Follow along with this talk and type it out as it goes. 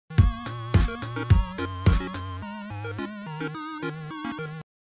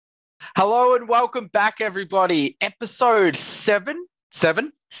Hello and welcome back, everybody. Episode seven?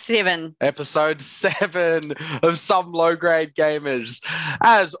 Episode 7 of Some Low Grade Gamers.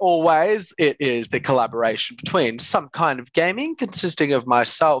 As always, it is the collaboration between Some Kind of Gaming, consisting of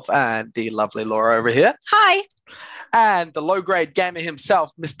myself and the lovely Laura over here. Hi. And the low grade gamer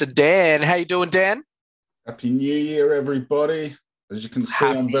himself, Mr. Dan. How you doing, Dan? Happy New Year, everybody. As you can see,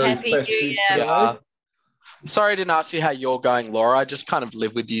 I'm very festive today. Yeah. Sorry I didn't ask you how you're going, Laura. I just kind of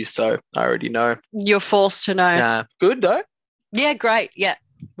live with you, so I already know. You're forced to know. Yeah. Good, though? Yeah, great. Yeah.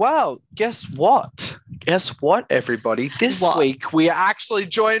 Well, guess what? Everybody? This week, we are actually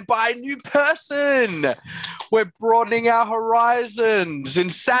joined by a new person. We're broadening our horizons.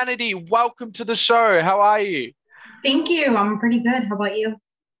 Insanity, welcome to the show. How are you? Thank you. I'm pretty good. How about you?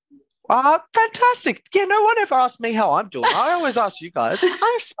 Fantastic. Yeah, no one ever asked me how I'm doing. I always ask you guys.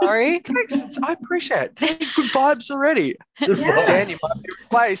 I'm sorry. Thanks. I appreciate it. Good vibes already. Good vibes. Dan, you might be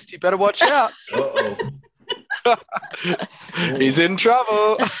replaced. You better watch out. Uh-oh. He's in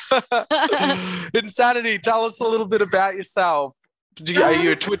trouble. Insanity, tell us a little bit about yourself. Are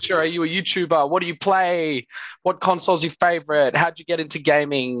you a Twitcher? Are you a YouTuber? What do you play? What console's your favorite? How'd you get into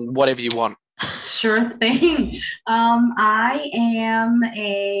gaming? Whatever you want. Sure thing. I am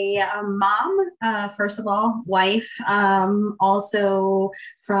a mom, first of all, wife, also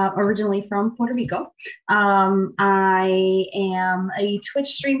originally from Puerto Rico. I am a Twitch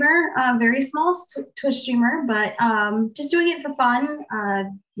streamer, very small Twitch streamer, but just doing it for fun.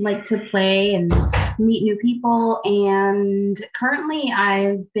 Like to play and meet new people. And currently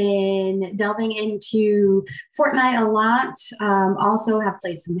I've been delving into Fortnite a lot. Also have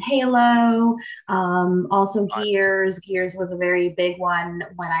played some Halo, also Gears. Gears was a very big one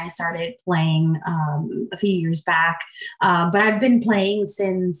when I started playing a few years back. But I've been playing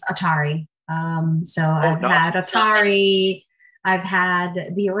since Atari. I've had Atari, I've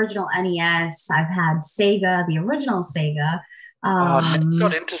had the original NES, I've had Sega, the original Sega. I never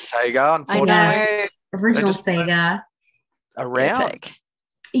got into Sega, unfortunately. Original Sega. Around. Epic.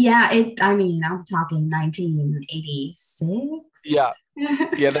 Yeah, I'm talking 1986. Yeah,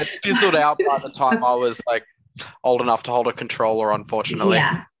 that fizzled out by the time I was like old enough to hold a controller, unfortunately.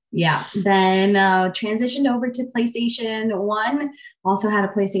 Yeah. Then transitioned over to PlayStation 1. Also had a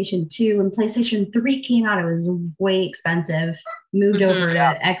PlayStation 2. When PlayStation 3 came out, it was way expensive. Moved over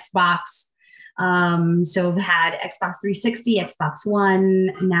to Xbox. So I've had Xbox 360, Xbox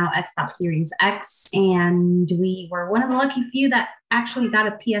One, now Xbox Series X, and we were one of the lucky few that actually got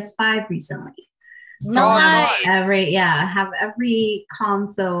a PS5 recently. So nice. have every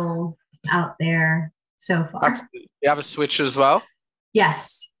console out there so far. You have a Switch as well?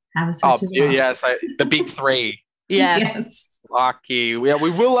 Yes, have a Switch as well. Yeah, so the big three. Yeah. Yes. Lucky. Yeah, we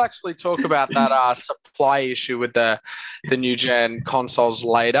will actually talk about that supply issue with the new gen consoles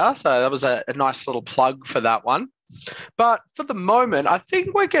later. So that was a nice little plug for that one. But for the moment, I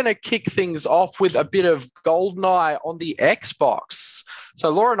think we're going to kick things off with a bit of Goldeneye on the Xbox. So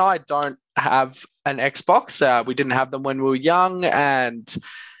Laura and I don't have an Xbox. We didn't have them when we were young, and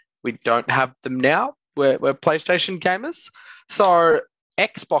we don't have them now. We're PlayStation gamers. So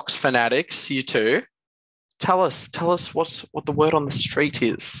Xbox fanatics, you two. Tell us what the word on the street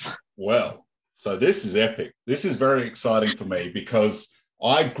is. Well, so this is epic. This is very exciting for me because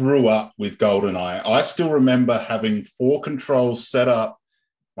I grew up with Goldeneye. I still remember having 4 controls set up,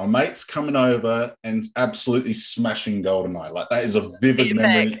 my mates coming over and absolutely smashing Goldeneye. Like, that is a vivid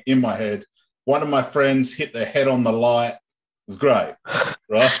memory in my head. One of my friends hit their head on the light. It was great,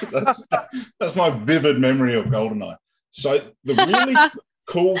 right? That's my vivid memory of Goldeneye. So the really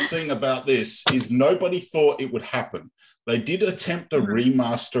cool thing about this is nobody thought it would happen. They did attempt a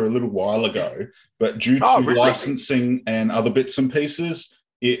remaster a little while ago, but due to licensing and other bits and pieces,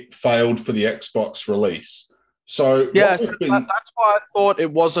 it failed for the Xbox release. So that's why I thought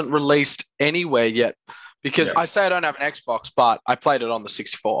it wasn't released anywhere yet, because I say I don't have an Xbox, but I played it on the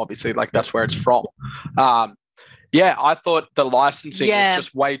 64, obviously, like that's where it's from. I thought the licensing was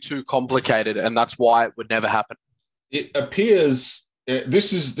just way too complicated, and that's why it would never happen. It appears,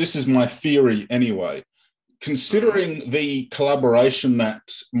 this is my theory anyway, considering the collaboration that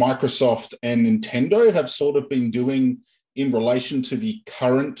Microsoft and Nintendo have sort of been doing in relation to the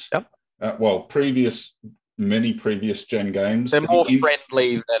current, many previous gen games. They're more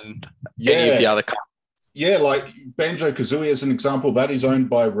friendly than any of the other companies. Yeah, like Banjo-Kazooie as an example, that is owned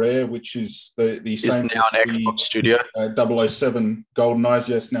by Rare, which is the same now an Xbox studio. 007 GoldenEye,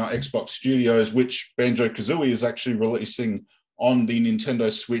 yes, now Xbox Studios, which Banjo-Kazooie is actually releasing on the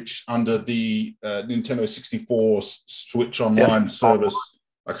Nintendo Switch under the Nintendo 64 Switch Online service.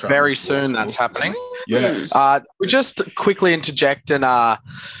 Very soon that's happening. Yes. We just quickly interject and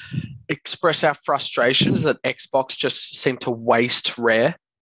express our frustrations that Xbox just seemed to waste Rare.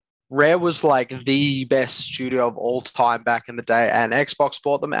 Rare was like the best studio of all time back in the day, and Xbox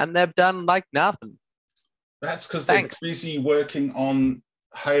bought them, and they've done like nothing. That's because they're busy working on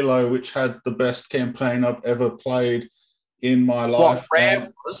Halo, which had the best campaign I've ever played in my life. What, Rare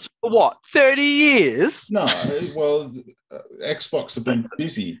was for what, 30 years? No, well, Xbox have been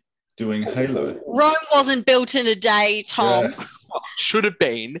busy doing Halo. Rome wasn't built in a day, Tom. Yes. Well, should have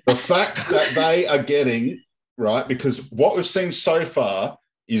been. The fact that they are getting, right, because what we've seen so far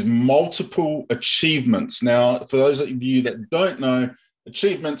is multiple achievements. Now, for those of you that don't know,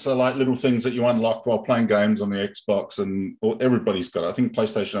 achievements are like little things that you unlock while playing games on the Xbox, and everybody's got it. I think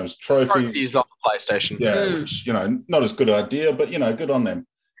PlayStation has trophies. Trophies on PlayStation. Yeah, which, not as good an idea, but, good on them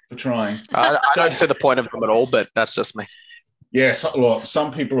for trying. I don't see the point of them at all, but that's just me. Yeah,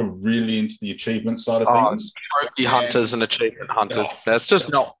 some people are really into the achievement side of things. Trophy hunters and achievement hunters. That's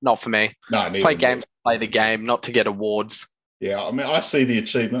just not for me. No, play games, play the game, not to get awards. Yeah, I mean, I see the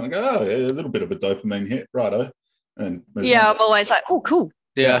achievement and go, a little bit of a dopamine hit, righto. And I'm always like, oh, cool.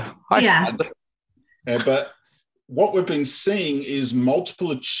 Yeah. But what we've been seeing is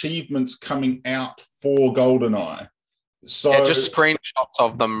multiple achievements coming out for Goldeneye. So just screenshots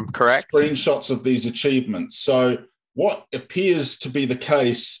of them, correct? Screenshots of these achievements. So what appears to be the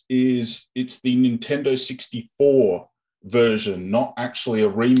case is it's the Nintendo 64 version, not actually a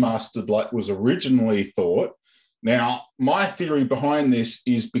remastered like was originally thought. Now, my theory behind this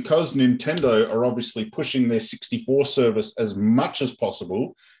is because Nintendo are obviously pushing their 64 service as much as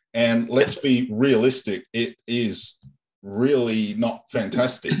possible, and let's be realistic, it is really not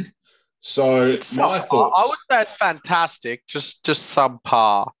fantastic. So my thoughts... I would say it's fantastic, just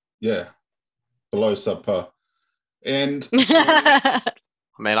subpar. Yeah, below subpar. And... I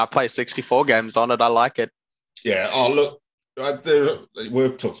mean, I play 64 games on it. I like it. Yeah, look,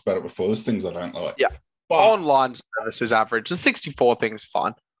 we've talked about it before. There's things I don't like. Yeah. But online service is average. The 64 thing's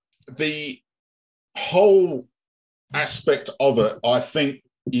fine. The whole aspect of it, I think,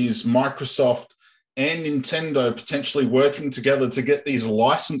 is Microsoft and Nintendo potentially working together to get these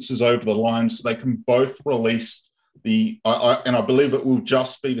licenses over the line so they can both release and I believe it will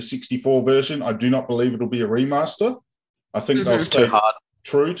just be the 64 version. I do not believe it'll be a remaster. I think they'll stay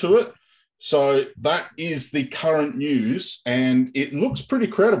true to it. So that is the current news, and it looks pretty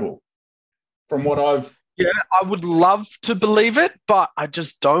credible from what I've... Yeah, I would love to believe it, but I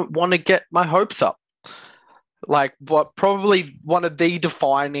just don't want to get my hopes up. Like, probably one of the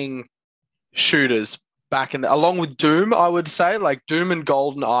defining shooters back along with Doom, I would say, like Doom and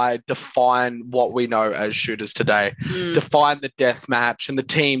GoldenEye define what we know as shooters today, define the deathmatch and the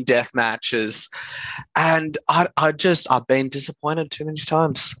team deathmatches. And I've been disappointed too many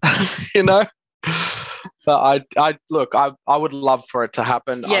times, But I would love for it to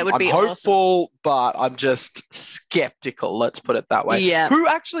happen. Yeah, it would be hopeful, awesome. But I'm just skeptical. Let's put it that way. Yeah. Who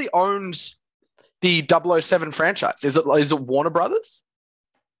actually owns the 007 franchise? Is it Warner Brothers?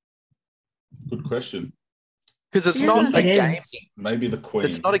 Good question. Because it's not a game. Maybe the Queen.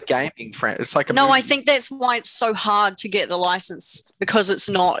 It's not a gaming franchise. It's like a No, movie. I think that's why it's so hard to get the license, because it's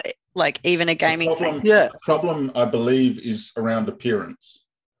not like even a gaming thing. Yeah. The problem, I believe, is around appearance.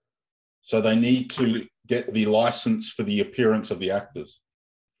 So they need to get the license for the appearance of the actors.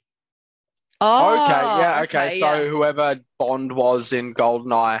 Oh, okay. So whoever Bond was in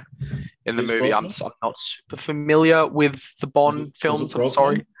GoldenEye in the movie, I'm not super familiar with the Bond films. I'm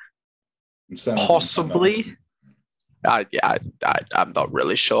sorry. Possibly. I'm not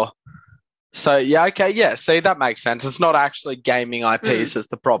really sure. So, see, that makes sense. It's not actually gaming IPs as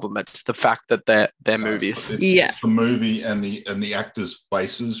the problem. It's the fact that they're movies. It's the movie and the actors'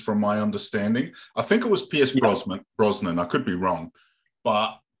 faces, from my understanding. I think it was Pierce Brosnan. I could be wrong,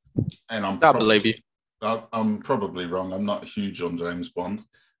 but I believe you. I'm probably wrong. I'm not huge on James Bond,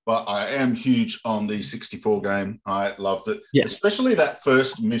 but I am huge on the 64 game. I loved it, especially that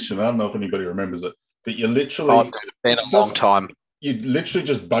first mission. I don't know if anybody remembers it, but you literally it's been a long time. You literally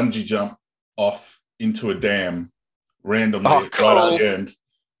just bungee jump off into a dam randomly right at the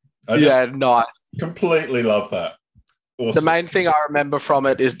end. Nice. Completely love that. Awesome. The main thing I remember from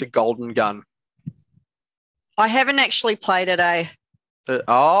it is the golden gun. I haven't actually played it,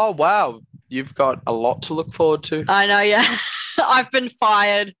 oh, wow. You've got a lot to look forward to. I know, yeah. I've been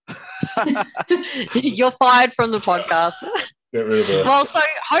fired. You're fired from the podcast. Get rid of it. Well, so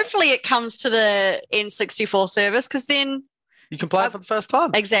hopefully it comes to the N64 service, because then you can play it for the first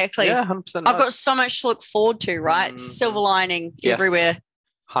time. Exactly. Yeah, 100%. I've got so much to look forward to, right? Silver lining everywhere.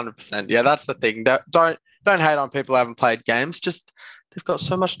 100%. Yeah, that's the thing. Don't hate on people who haven't played games. Just they've got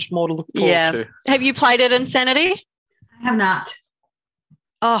so much more to look forward to. Have you played it, Insanity? I have not.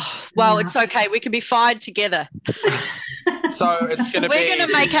 Oh, well, Yeah. it's okay. We can be fired together. So it's going to be. We're going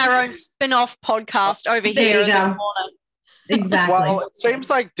to make our own spin-off podcast over There here you in the go. corner. Exactly. Well, it seems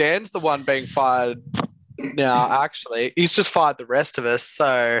like Dan's the one being fired now, actually. He's just fired the rest of us.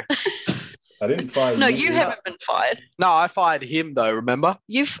 So, I didn't fire No, you. you haven't been fired. no, I fired him, though, remember?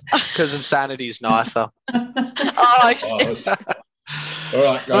 You've. Because Insanity's nicer. I see. Oh, all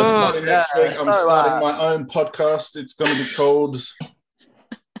right, guys. Starting next week, I'm starting my own podcast. It's going to be called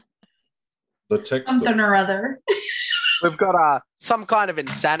The Text. Something or other. We've got some kind of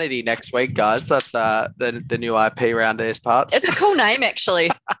Insanity next week, guys. That's the new IP around these parts. It's a cool name, actually.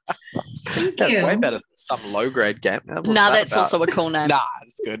 Thank That's you. way better than some low-grade game. What's No, that that's about? also a cool name. Nah,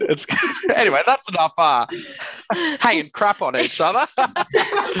 it's good. It's good. Anyway, that's enough hanging crap on each other.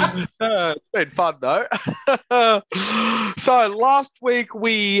 It's been fun, though. So last week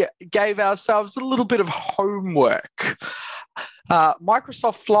we gave ourselves a little bit of homework.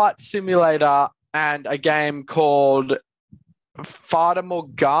 Microsoft Flight Simulator and a game called Fata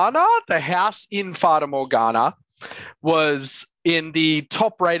Morgana. The house in Fata Morgana was in the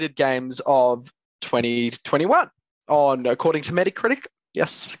top-rated games of 2021 according to Metacritic.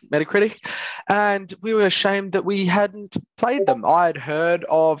 Yes, Metacritic. And we were ashamed that we hadn't played them. I had heard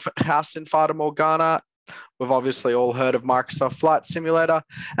of House in Fata Morgana. We've obviously all heard of Microsoft Flight Simulator.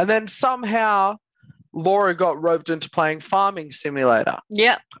 And then somehow Laura got roped into playing Farming Simulator.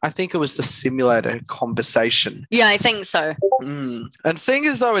 Yeah. I think it was the simulator conversation. Yeah, I think so. And seeing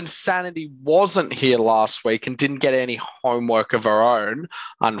as though Insanity wasn't here last week and didn't get any homework of her own,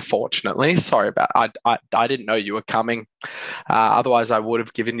 unfortunately, sorry about I didn't know you were coming. Otherwise, I would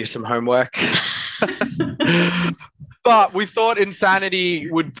have given you some homework. But we thought Insanity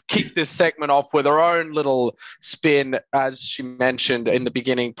would kick this segment off with her own little spin. As she mentioned in the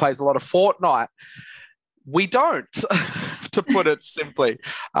beginning, plays a lot of Fortnite. We don't, to put it simply.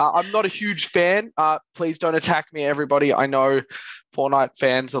 I'm not a huge fan. Please don't attack me, everybody. I know Fortnite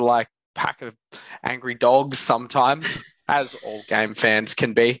fans are like a pack of angry dogs sometimes, as all game fans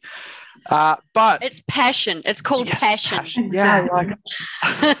can be. But It's passion. It's called passion. Yeah,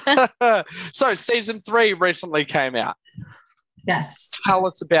 Exactly. like So season 3 recently came out. Yes. Tell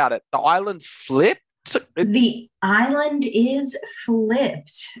us about it. The island's flipped. The island is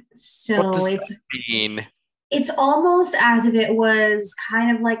flipped. So What does that mean? it's almost as if it was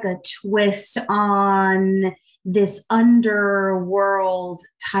kind of like a twist on this underworld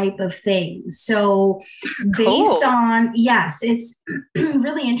type of thing. So based on, yes, it's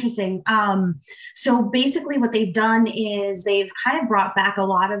really interesting. So basically what they've done is they've kind of brought back a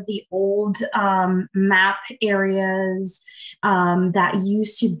lot of the old map areas that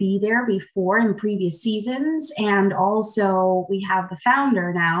used to be there before in previous seasons. And also we have the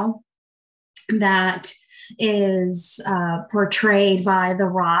founder now that is portrayed by The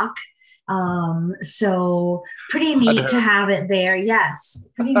Rock. So pretty neat to have it there. Yes,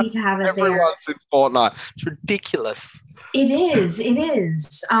 pretty neat to have it there. Everyone's in Fortnite. It's ridiculous. It is. It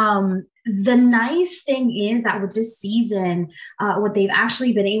is. The nice thing is that with this season, what they've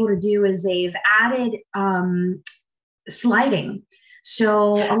actually been able to do is they've added sliding.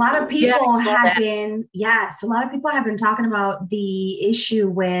 So a lot of people have been talking about the issue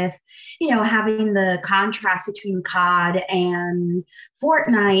with, having the contrast between COD and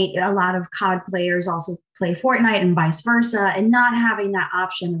Fortnite. A lot of COD players also play Fortnite and vice versa, and not having that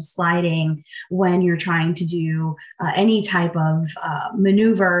option of sliding when you're trying to do any type of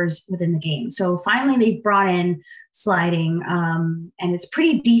maneuvers within the game. So finally they brought in sliding, and it's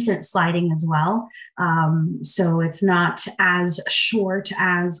pretty decent sliding as well. So it's not as short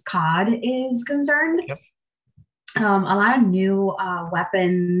as COD is concerned. Yep. A lot of new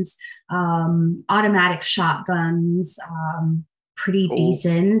weapons, automatic shotguns, pretty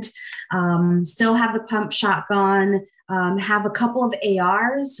decent. Still have the pump shotgun, have a couple of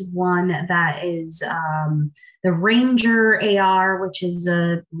ARs, one that is the Ranger AR, which is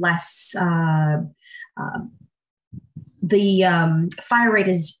a less, the fire rate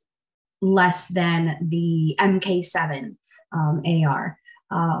is less than the MK7 AR.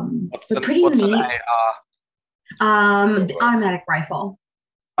 But pretty neat. The automatic rifle.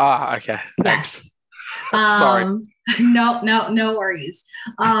 Okay. Thanks. Yes. Sorry. No worries.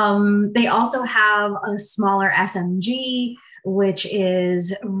 They also have a smaller SMG, which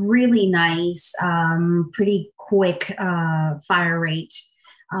is really nice, pretty quick fire rate.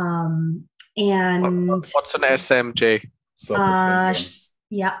 And what's an SMG?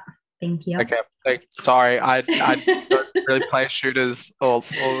 Yeah, thank you. Okay. Sorry, I don't really play shooters or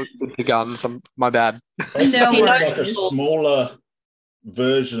with the guns. My bad. It's No like worries. a smaller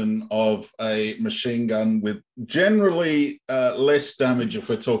version of a machine gun with generally less damage if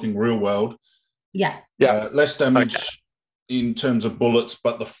we're talking real world. Yeah. Less damage in terms of bullets,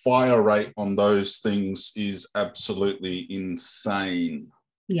 but the fire rate on those things is absolutely insane.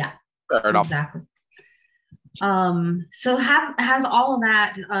 Yeah. Fair enough. Exactly. So has all of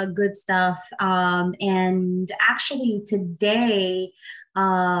that good stuff. And actually today,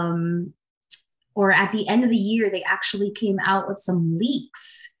 or at the end of the year, they actually came out with some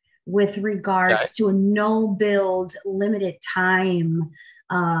leaks with regards to a no build limited time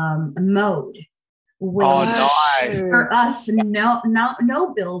mode. Which nice. for us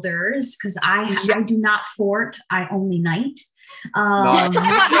no builders, because I do not fort, I only night. I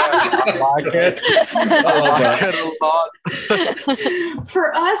like it. I like it a lot.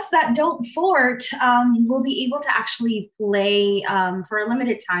 For us that don't fort, we'll be able to actually play for a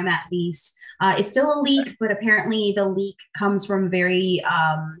limited time at least. It's still a leak, but apparently the leak comes from very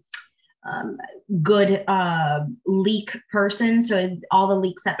good leak person. So all the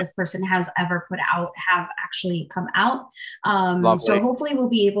leaks that this person has ever put out have actually come out. So hopefully we'll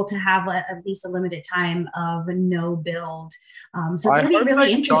be able to have at least a limited time of no build. So it's going to be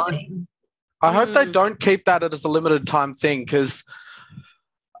really interesting. I hope they don't keep that as a limited time thing, because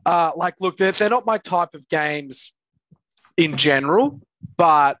look, they're not my type of games in general,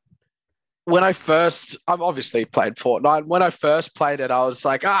 but when I've obviously played Fortnite. When I first played it, I was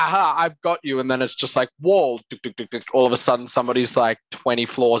like, I've got you. And then it's just like, whoa, all of a sudden somebody's like 20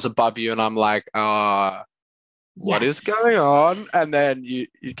 floors above you. And I'm like, what is going on? And then you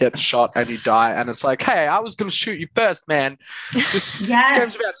get shot and you die. And it's like, hey, I was going to shoot you first, man. This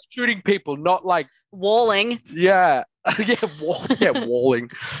game's about shooting people, not like walling. Yeah.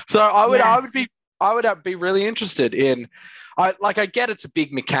 Walling. So I would be really interested in, I get it's a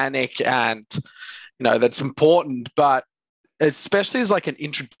big mechanic and, that's important, but especially as like an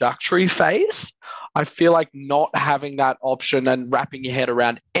introductory phase, I feel like not having that option and wrapping your head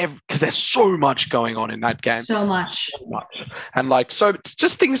around because there's so much going on in that game. So much. And so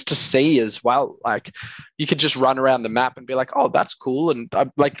just things to see as well. Like you could just run around the map and be like, oh, that's cool. And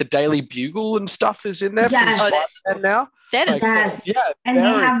like the Daily Bugle and stuff is in there from Spider-Man now. That is cool. Yeah. And they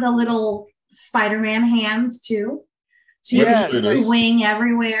have the little Spider-Man hands too. So you can swing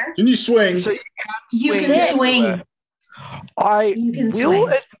everywhere. Can you swing? So you can swing. I will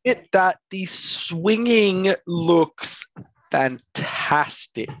admit that the swinging looks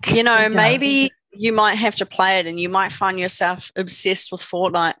fantastic. Maybe you might have to play it and you might find yourself obsessed with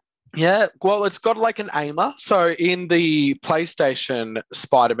Fortnite. Yeah, well, it's got like an aimer. So in the PlayStation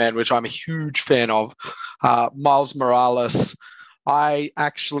Spider-Man, which I'm a huge fan of, Miles Morales, I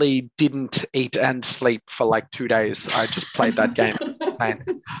actually didn't eat and sleep for like 2 days. I just played that game. It's insane.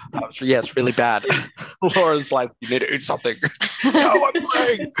 It's really bad. Laura's like, you need to eat something. No, I'm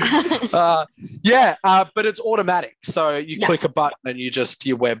playing. But it's automatic. So you click a button and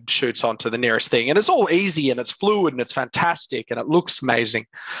your web shoots onto the nearest thing. And it's all easy and it's fluid and it's fantastic and it looks amazing.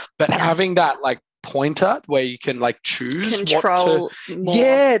 But having that like pointer where you can like choose control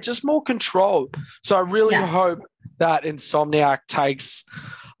more. Just more control. So I really hope that Insomniac takes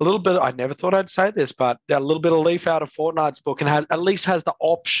a little bit, I never thought I'd say this, but a little bit of leaf out of Fortnite's book and at least has the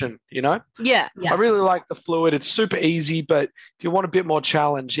option, Yeah. I really like the fluid. It's super easy, but if you want a bit more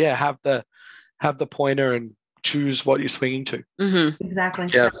challenge, have the pointer and choose what you're swinging to. Mm-hmm. Exactly.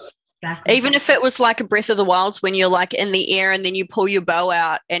 Yeah. Exactly. Even if it was like a Breath of the Wilds when you're like in the air and then you pull your bow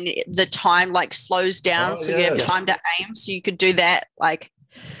out and the time like slows down you have time to aim. So you could do that like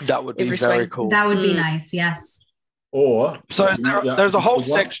that would be very cool. That would be nice, yes. Or there's a whole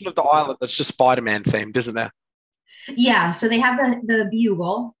section of the island that's just Spider-Man themed, isn't there? Yeah, so they have the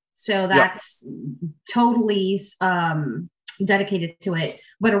bugle, so that's totally dedicated to it.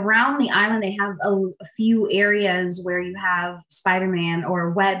 But around the island, they have a few areas where you have Spider-Man or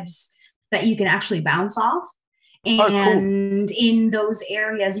webs that you can actually bounce off. And in those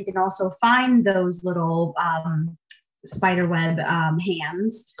areas, you can also find those little spider web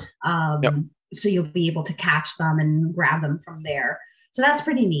hands. So you'll be able to catch them and grab them from there. So that's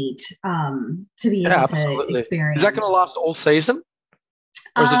pretty neat to be able to experience. Is that going to last all season?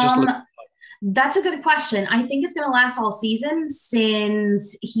 Or is it just that's a good question. I think it's going to last all season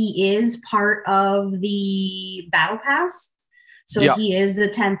since he is part of the battle pass. So he is the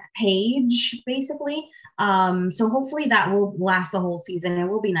 10th page, basically. So hopefully that will last the whole season. It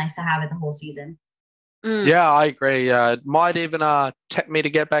will be nice to have it the whole season. Yeah, I agree. It might even tempt me to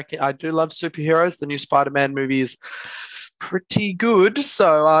get back. I do love superheroes. The new Spider-Man movie is pretty good.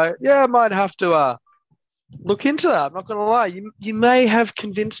 So, I might have to look into that. I'm not going to lie. You may have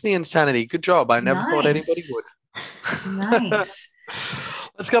convinced me, Insanity. Good job. I never thought anybody would. Nice.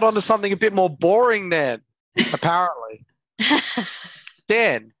 Let's get on to something a bit more boring then, apparently.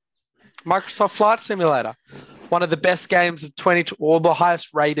 Dan, Microsoft Flight Simulator, one of the best games of or the highest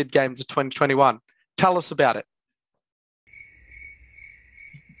rated games of 2021. Tell us about it.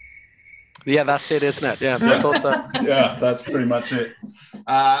 Yeah, that's it, isn't it? Yeah, I thought so. Yeah, that's pretty much it.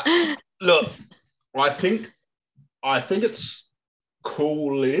 Look, I think it's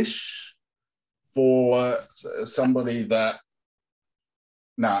coolish for somebody that.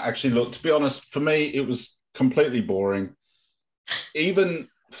 No, actually, look. To be honest, for me, it was completely boring. Even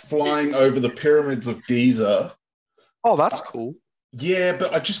flying over the pyramids of Giza. Oh, that's cool. Yeah,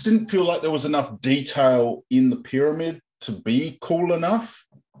 but I just didn't feel like there was enough detail in the pyramid to be cool enough.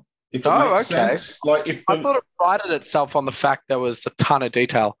 If it makes sense. Like I thought it prided itself on the fact there was a ton of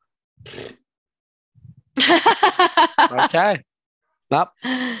detail. Okay. Nope.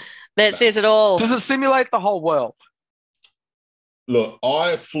 That says it all. Does it simulate the whole world? Look,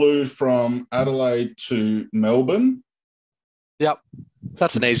 I flew from Adelaide to Melbourne. Yep.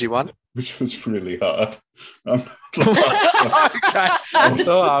 That's an easy one. Which was really hard. Okay.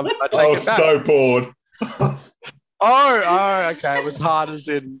 I was so bored. Okay. It was hard as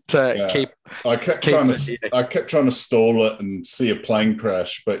in to keep. I kept trying to stall it and see a plane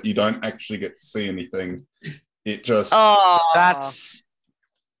crash, but you don't actually get to see anything. It just. Oh, that's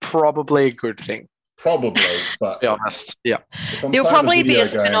probably a good thing. Probably, but to be honest, yeah. There'll probably be a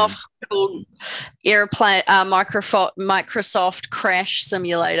spin-off called Microsoft Crash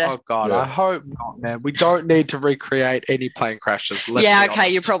Simulator. Oh God, yeah. I hope not, man. We don't need to recreate any plane crashes. Yeah, okay,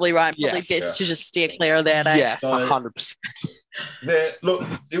 you're probably right. Probably best to just steer clear of that. Yes, 100%. Look,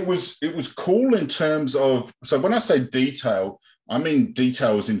 it was cool in terms of. So when I say detail, I mean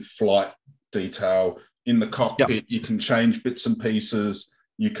details in flight detail in the cockpit. Yep. You can change bits and pieces.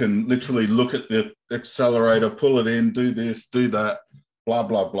 You can literally look at the accelerator, pull it in, do this, do that, blah,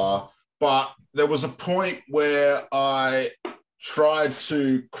 blah, blah. But there was a point where I tried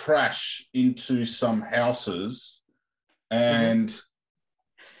to crash into some houses and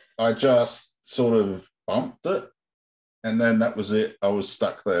I just sort of bumped it. And then that was it. I was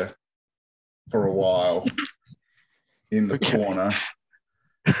stuck there for a while in the corner.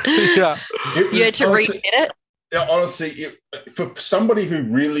 Yeah. You had to reset it? Yeah, honestly, for somebody who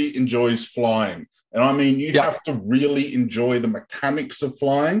really enjoys flying, and I mean, you have to really enjoy the mechanics of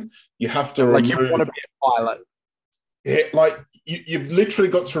flying. You have to you want to be a pilot. Yeah, like you've literally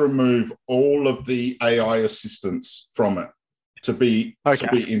got to remove all of the AI assistance from it to be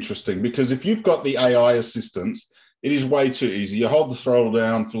interesting. Because if you've got the AI assistance, it is way too easy. You hold the throttle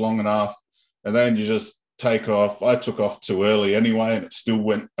down for long enough, and then you just take off. I took off too early anyway, and it still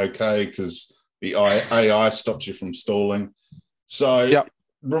went okay because the AI stops you from stalling. So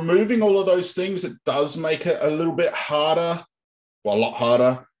removing all of those things, it does make it a little bit harder, well, a lot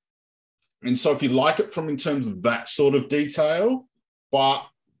harder. And so if you like it from in terms of that sort of detail, but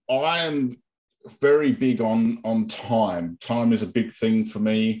I am very big on time. Time is a big thing for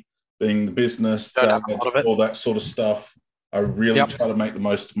me, being the business, all that sort of stuff. I really try to make the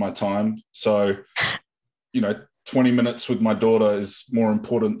most of my time. So, 20 minutes with my daughter is more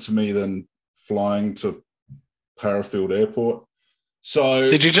important to me than flying to Parafield Airport. So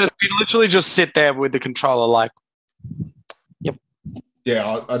did you literally just sit there with the controller like, yep.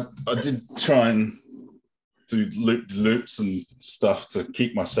 Yeah, I did try and do loops and stuff to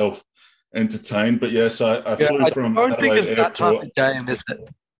keep myself entertained. But yes, I flew from Adelaide Airport. I don't think it's that type of game, is it?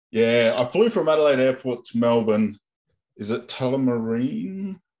 Yeah, I flew from Adelaide Airport to Melbourne. Is it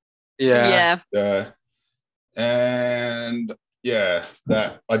Tullamarine? Yeah. Yeah. And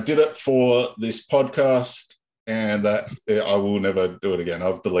that I did it for this podcast, and that I will never do it again.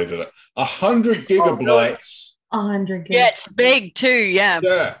 I've deleted it. 100 gigabytes. 100 gigabytes. Yeah, it's big too. Yeah.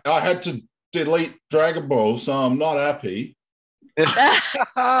 Yeah, I had to delete Dragon Ball, so I'm not happy. Not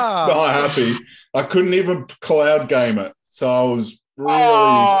happy. I couldn't even cloud game it, so I was really.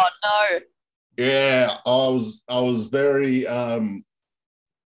 Oh no. Yeah, I was very.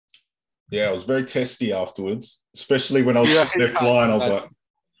 Yeah, I was very testy afterwards, especially when I was sitting there flying. I was like,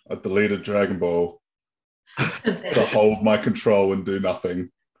 I deleted Dragon Ball to hold my control and do nothing.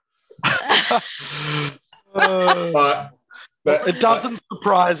 But it doesn't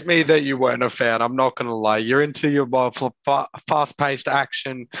surprise me that you weren't a fan. I'm not going to lie. You're into your more fast-paced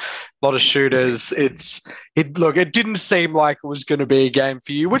action, a lot of shooters. It didn't seem like it was going to be a game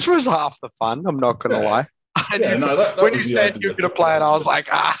for you, which was half the fun. I'm not going to lie. When you said you're going to play it, I was like,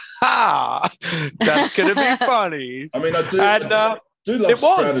 aha, that's going to be funny. I mean, I do love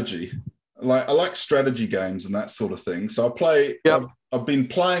strategy. I like strategy games and that sort of thing. So I've been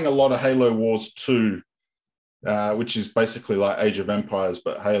playing a lot of Halo Wars 2 which is basically like Age of Empires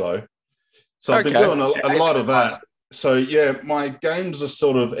but Halo. So I've been doing a lot of that. So yeah, my games are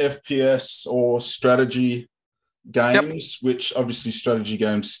sort of FPS or strategy games, which obviously strategy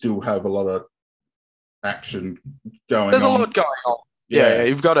games still have a lot of action going on. There's a lot going on. Yeah,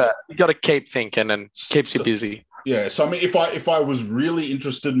 you've got to keep thinking, and keeps you busy. Yeah, so I mean, if I was really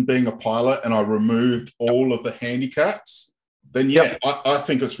interested in being a pilot and I removed all of the handicaps, then I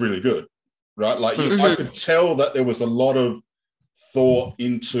think it's really good, right? Like I could tell that there was a lot of thought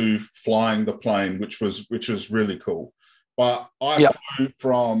into flying the plane, which was really cool. But I flew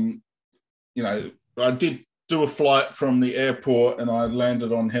from, I did do a flight from the airport, and I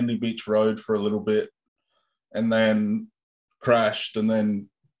landed on Henley Beach Road for a little bit, and then crashed, and then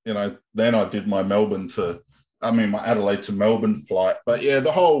then I did my my Adelaide to Melbourne flight. But yeah,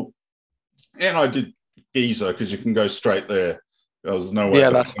 and I did Giza, because you can go straight there. There was no way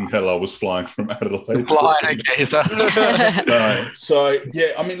in hell I was flying from Adelaide. Flying to Giza. No. So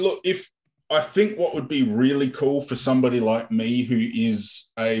yeah, I mean, look, I think what would be really cool for somebody like me, who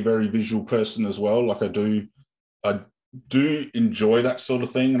is a very visual person as well, like I do enjoy that sort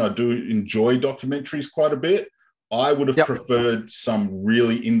of thing, and I do enjoy documentaries quite a bit. I would have preferred some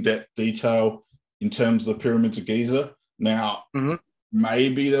really in-depth detail in terms of the pyramids of Giza. Now,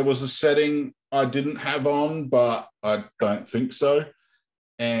 maybe there was a setting I didn't have on, but I don't think so.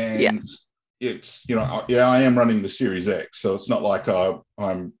 And it's, I am running the Series X, so it's not like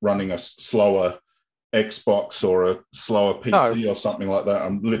I'm running a slower Xbox or a slower PC or something like that.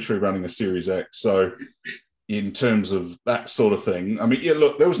 I'm literally running a Series X. So in terms of that sort of thing, I mean,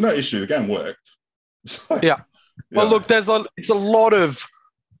 look, there was no issue. The game worked. So, well, look, it's a lot of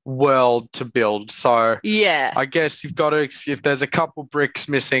world to build. So I guess you've got to, if there's a couple bricks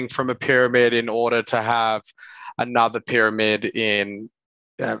missing from a pyramid in order to have another pyramid in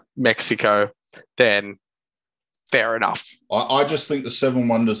Mexico, then fair enough. I just think the 7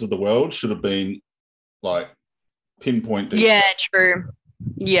 wonders of the world should have been like pinpoint detail. Yeah, true.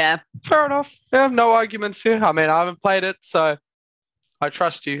 Yeah. Fair enough. Yeah, no arguments here. I mean, I haven't played it, so I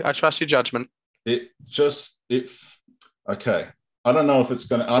trust you. I trust your judgment. Okay. I don't know if it's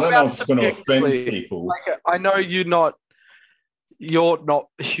going to offend people. Like, I know you're not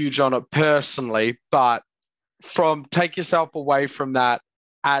huge on it personally, but take yourself away from that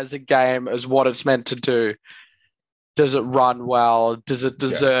as a game, as what it's meant to do. Does it run well? Does it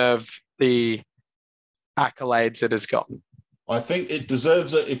deserve the accolades it has gotten? I think it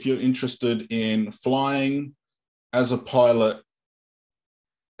deserves it if you're interested in flying as a pilot.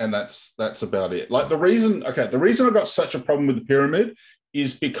 And that's about it. Like the reason I got such a problem with the pyramid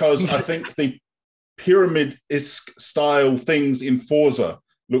is because I think the pyramid-esque style things in Forza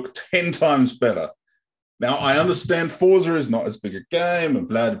look 10 times better. Now, I understand Forza is not as big a game and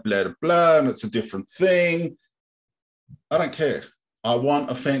blah, blah, blah, blah, and it's a different thing. I don't care. I want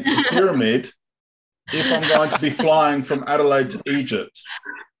a fancy pyramid if I'm going to be flying from Adelaide to Egypt.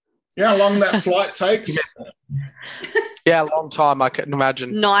 You know how long that flight takes? Yeah, a long time, I can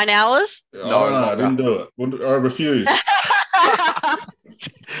imagine. 9 hours? No, I didn't do it. I refused.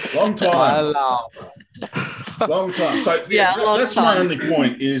 Long time. Long time. So that's my only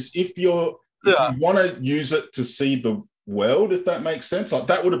point is if you want to use it to see the world, if that makes sense, like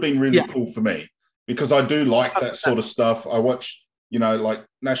that would have been really cool for me, because I do like that sort of stuff. I watch, like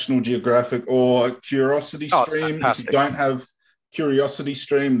National Geographic or Curiosity Stream. If you don't have Curiosity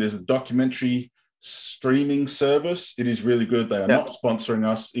Stream, there's a documentary streaming service. It is really good. They are not sponsoring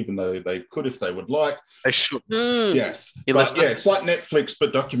us, even though they could if they would like. They should. Yes. But it's like Netflix,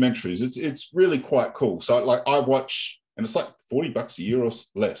 but documentaries. It's really quite cool. So like I watch, and it's like $40 a year or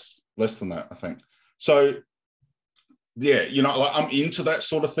less than that, I think. So yeah, like I'm into that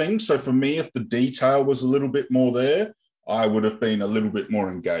sort of thing. So for me, if the detail was a little bit more there, I would have been a little bit more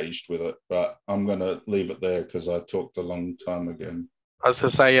engaged with it. But I'm going to leave it there because I talked a long time again. I was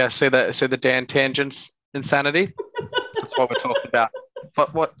going to say, see the Dan Tangents insanity? That's what we're talking about.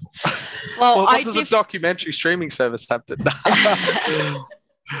 But what? Well, what does a documentary streaming service have to?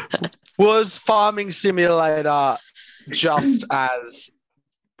 Was Farming Simulator just as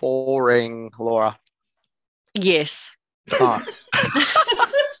boring, Laura? Yes. Oh,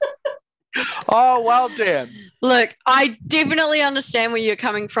 oh well, Dan. Look, I definitely understand where you're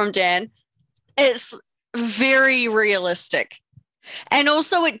coming from, Dan. It's very realistic. And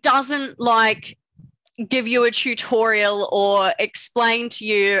also it doesn't like give you a tutorial or explain to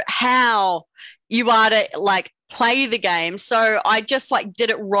you how you are to like play the game. So I just like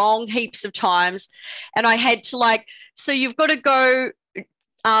did it wrong heaps of times, and I had to like, so you've got to go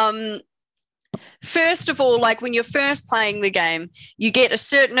First of all, like when you're first playing the game, you get a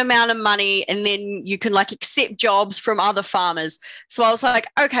certain amount of money and then you can like accept jobs from other farmers. So I was like,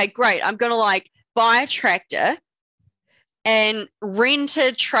 okay, great. I'm going to like buy a tractor and rent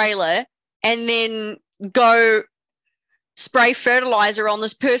a trailer and then go spray fertilizer on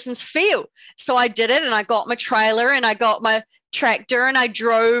this person's field. So I did it, and I got my trailer and I got my tractor and I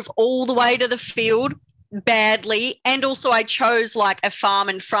drove all the way to the field badly, and also I chose like a farm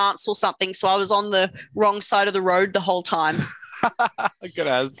in France or something, so I was on the wrong side of the road the whole time. Good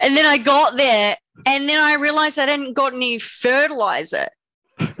as. And then I got there and then I realized I hadn't got any fertilizer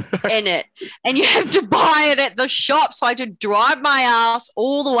in it, and you have to buy it at the shop. So I had to drive my ass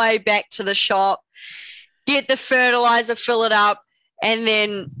all the way back to the shop, get the fertilizer, fill it up, and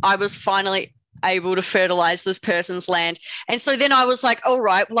then I was finally able to fertilize this person's land. And so then I was like, all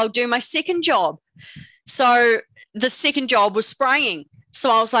right, well, I'll do my second job. So the second job was spraying. So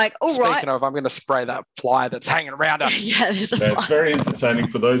I was like, all right. Speaking of, I'm going to spray that fly that's hanging around us. Yeah, there's a fly. It's very entertaining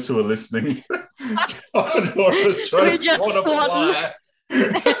for those who are listening. We're just swatting.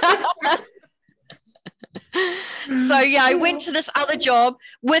 So yeah, I went to this other job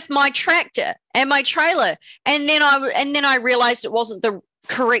with my tractor and my trailer, and then I realized it wasn't the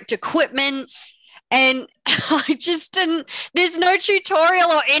correct equipment, and I just didn't. There's no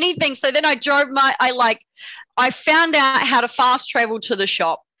tutorial or anything. So then I found out how to fast travel to the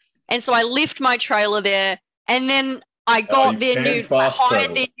shop, and so I left my trailer there, and then I got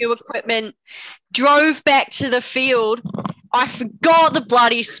hired their new equipment, drove back to the field. I forgot the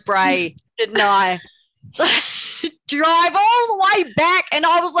bloody spray, didn't I? So drive all the way back, and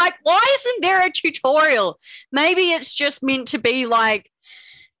I was like, why isn't there a tutorial? Maybe it's just meant to be like,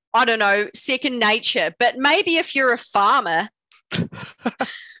 I don't know, second nature. But maybe if you're a farmer,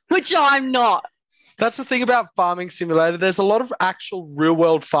 which I'm not. That's the thing about Farming Simulator. There's a lot of actual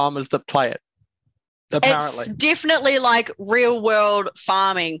real-world farmers that play it, apparently. It's definitely like real-world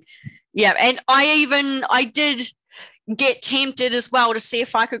farming. Yeah, and I did get tempted as well to see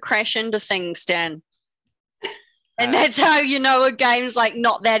if I could crash into things, Dan. And that's how you know a game's like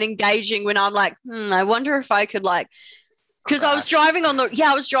not that engaging, when I'm like, I wonder if I could like, because I was driving on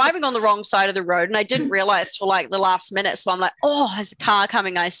the wrong side of the road, and I didn't realize till like the last minute. So I'm like, oh, there's a car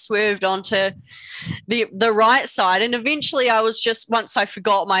coming. I swerved onto the right side, and eventually I was just, once I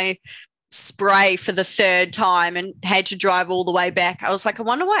forgot my spray for the third time and had to drive all the way back, I was like, I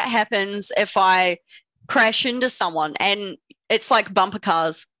wonder what happens if I crash into someone. And it's like bumper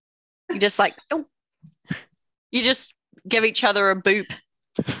cars. You just like, oh. You just give each other a boop.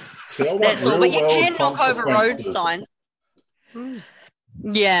 That's all. But you can knock over road signs.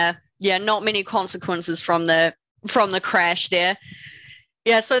 Yeah, not many consequences from the crash there.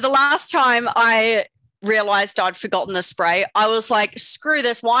 Yeah, so the last time I realized I'd forgotten the spray, I was like, screw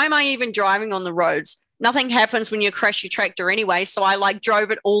this. Why am I even driving on the roads? Nothing happens when you crash your tractor anyway. So I like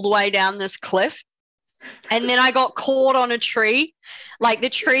drove it all the way down this cliff. And then I got caught on a tree. Like the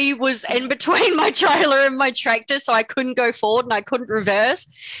tree was in between my trailer and my tractor, so I couldn't go forward and I couldn't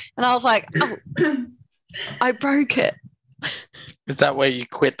reverse. And I was like, oh, I broke it. Is that where you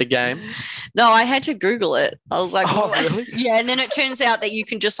quit the game? No, I had to Google it. I was like, oh, really? Yeah. And then it turns out that you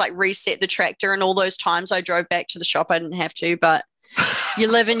can just like reset the tractor, and all those times I drove back to the shop, I didn't have to, but you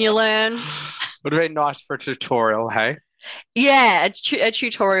live and you learn. Would have been nice for a tutorial, hey? Yeah, a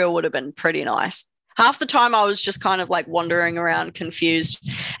tutorial would have been pretty nice. Half the time I was just kind of like wandering around confused.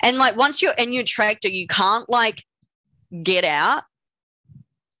 And like once you're in your tractor, you can't like get out.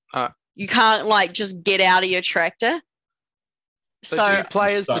 You can't like just get out of your tractor. So do you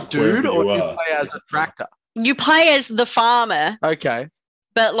play as the dude, or do you play as a tractor? You play as the farmer. Okay.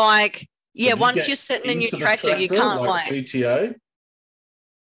 But like, So yeah, once you're sitting in your tractor, you can't like GTA?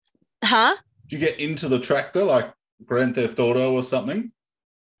 Huh? Do you get into the tractor like Grand Theft Auto or something?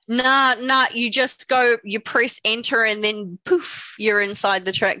 Nah, you just go, you press enter, and then poof, you're inside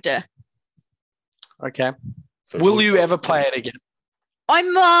the tractor. Okay. So will you ever play it again? I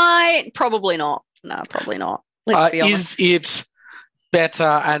might. Probably not. No, probably not. Let's be honest. Is it better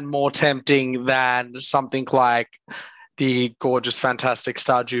and more tempting than something like the gorgeous, fantastic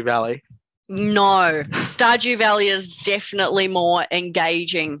Stardew Valley? No. Stardew Valley is definitely more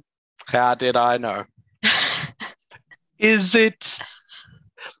engaging. How did I know? Is it...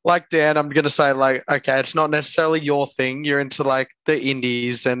 Like Dan, I'm going to say like, okay, it's not necessarily your thing. You're into like the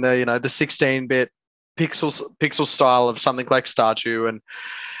indies and the 16-bit pixel style of something like Stardew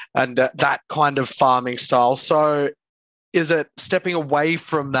and that kind of farming style. So is it stepping away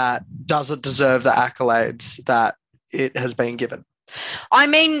from that? Does it deserve the accolades that it has been given? I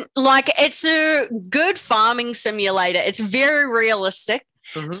mean, like it's a good farming simulator. It's very realistic.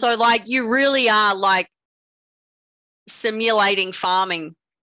 Mhm. So like you really are like simulating farming.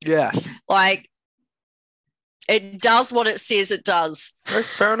 Yes. Like it does what it says it does. Right,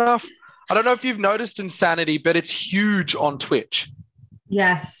 fair enough. I don't know if you've noticed Insanity, but it's huge on Twitch.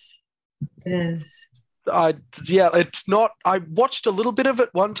 Yes, it is. It's not. I watched a little bit of it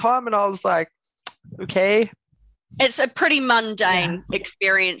one time, and I was like, okay. It's a pretty mundane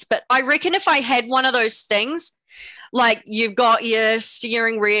experience, but I reckon if I had one of those things, like you've got your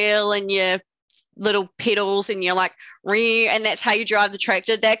steering wheel and your little pedals and you're like, and that's how you drive the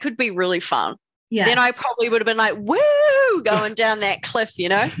tractor, that could be really fun. Yes. Then I probably would have been like, woo, going down that cliff, you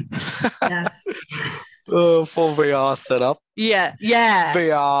know? Yes. Full VR setup. Yeah. Yeah.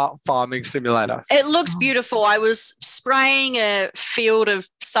 VR farming simulator. It looks beautiful. I was spraying a field of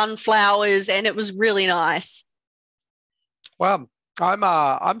sunflowers and it was really nice. Well,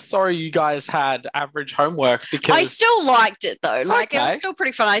 I'm sorry you guys had average homework because I still liked it though. Like it Okay. was still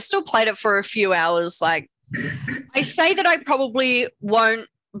pretty fun. I still played it for a few hours. Like I say that I probably won't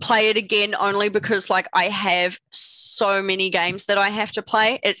play it again only because like I have so many games that I have to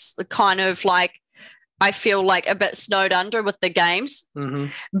play. It's kind of like I feel like a bit snowed under with the games.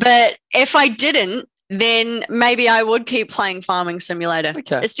 Mhm. But if I didn't, then maybe I would keep playing Farming Simulator.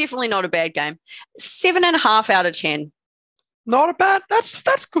 Okay. It's definitely not a bad game. 7.5 out of 10. Not a bad.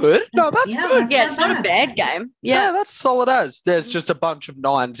 That's good. No, that's Yeah, good. that's Yeah, it's not a bad game. Yeah. That's solid as. There's just a bunch of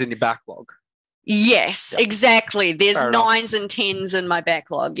 9s in your backlog. Yes, exactly. There's Fair enough. 9s and 10s in my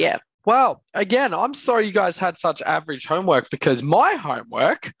backlog. Yeah. Well, again, I'm sorry you guys had such average homework because my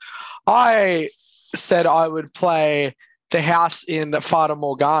homework, I said I would play The House in Fata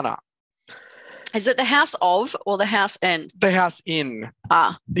Morgana. Is it the House of or the House in? The House in.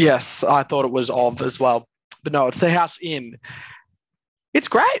 Ah, Yes, I thought it was of as well. But no, it's The House in. It's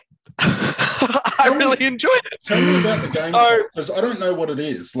great. I really enjoyed it. Tell me about the game So- because I don't know what it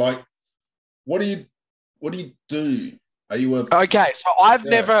is. Like, what do you do? Are you a Okay, so I've Yeah.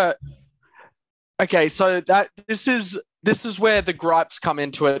 never. Okay, so this is where the gripes come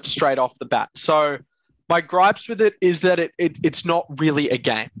into it straight off the bat. So my gripes with it is that it's not really a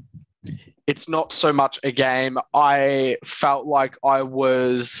game. It's not so much a game. I felt like I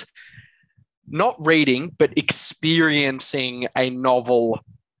was not reading, but experiencing a novel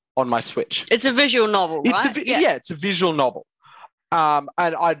on my Switch. it's a visual novel, It's right? it's a visual novel. And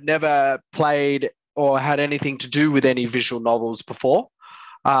I'd never played or had anything to do with any visual novels before.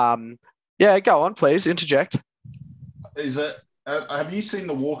 Yeah, go on, please interject. is it? Have you seen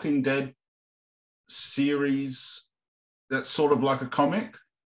the Walking Dead series? That's sort of like a comic.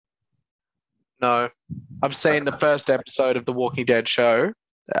 No, I've seen the first episode of the Walking Dead show.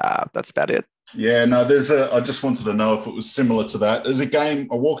 That's about it. Yeah, no. I just wanted to know if it was similar to that. There's a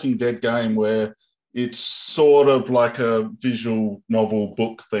Walking Dead game where it's sort of like a visual novel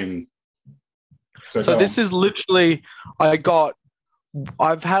book thing. So this is literally,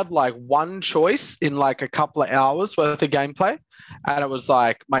 I've had like one choice in like a couple of hours worth of gameplay. And it was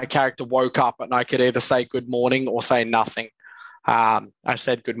like my character woke up and I could either say good morning or say nothing. I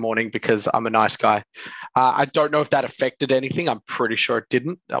said good morning because I'm a nice guy. I don't know if that affected anything. I'm pretty sure it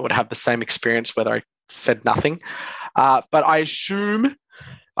didn't. I would have the same experience whether I said nothing. But I assume,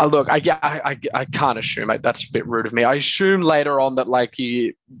 look, I can't assume. That's a bit rude of me. I assume later on that like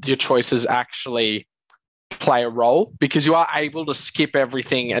your choices actually play a role because you are able to skip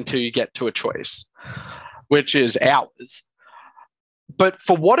everything until you get to a choice, which is hours. But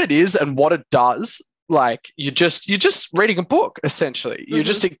for what it is and what it does, like you're just reading a book essentially. You're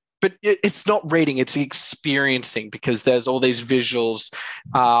just, but it's not reading; it's experiencing because there's all these visuals.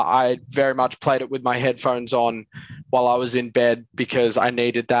 I very much played it with my headphones on while I was in bed because I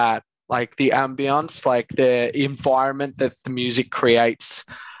needed that, like the ambience, like the environment that the music creates,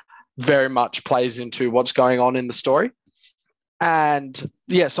 very much plays into what's going on in the story. And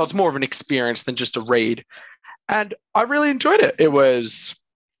yeah, so it's more of an experience than just a read. And I really enjoyed it.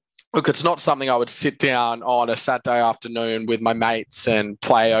 Look, it's not something I would sit down on a Saturday afternoon with my mates and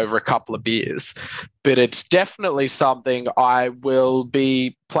play over a couple of beers, but it's definitely something I will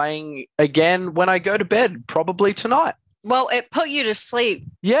be playing again when I go to bed, probably tonight. Well, it put you to sleep.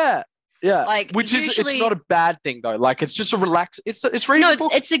 Yeah. Like Which usually, it's not a bad thing though. Like it's just a relax. It's reading a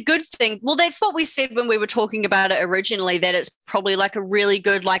book. it's a good thing. Well, that's what we said when we were talking about it originally, that it's probably like a really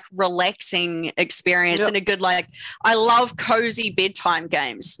good, like relaxing experience and a good, like, I love cozy bedtime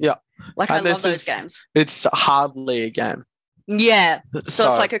games. Yeah. Like And I love those games. It's hardly a game. Yeah. So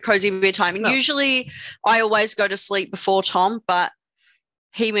it's like a cozy bedtime. And No. usually I always go to sleep before Tom, but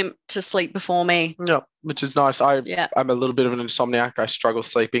he went to sleep before me. Yeah, which is nice. I'm a little bit of an insomniac. I struggle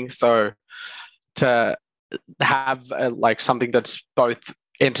sleeping. So to have like something that's both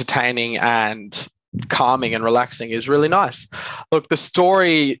entertaining and calming and relaxing is really nice. Look, the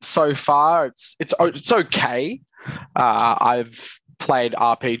story so far, it's okay. I've played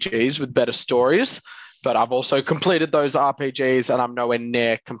RPGs with better stories, but I've also completed those RPGs, and I'm nowhere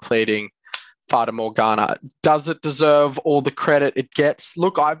near completing Fata Morgana. Does it deserve all the credit it gets?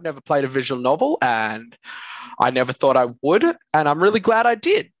 Look, I've never played a visual novel, and I never thought I would, and I'm really glad I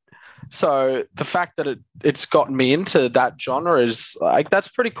did. So the fact that it's gotten me into that genre is like, that's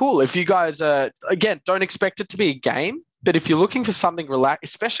pretty cool. If you guys, again, don't expect it to be a game, but if you're looking for something relaxed,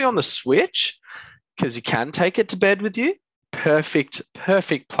 especially on the Switch, because you can take it to bed with you, perfect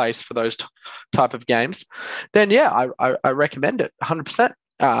place for those type of games, then yeah, I recommend it 100%.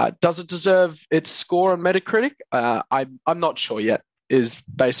 Does it deserve its score on Metacritic? I'm not sure yet, is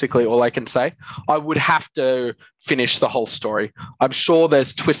basically all I can say. I would have to finish the whole story. I'm sure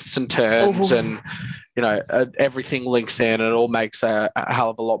there's twists and turns, and everything links in, and it all makes a hell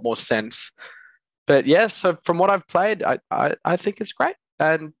of a lot more sense. But yeah, so from what I've played, I think it's great.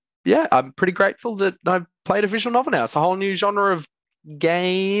 And yeah, I'm pretty grateful that I've played a visual novel now. It's a whole new genre of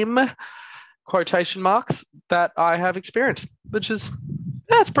game, quotation marks, that I have experienced, which is,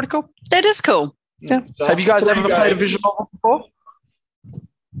 yeah, it's pretty cool. That is cool. Yeah. So have you guys ever played a visual novel before?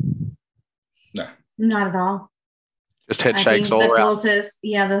 No. Not at all. Just head shakes all around.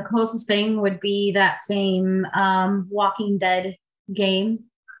 The closest thing would be that same Walking Dead game,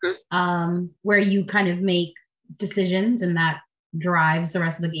 where you kind of make decisions and that drives the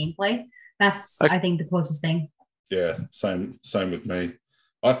rest of the gameplay. That's, okay. I think, the closest thing. Yeah, same with me.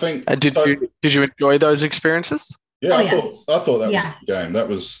 I think. Did you enjoy those experiences? Yeah, I thought that was a good game. That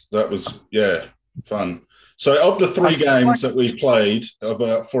was fun. So of the 3 games that we played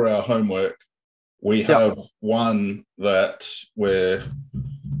for our homework, we have one that we're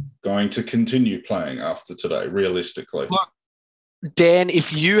going to continue playing after today, realistically. Look, Dan,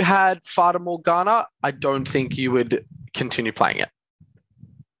 if you had Fata Morgana, I don't think you would continue playing it,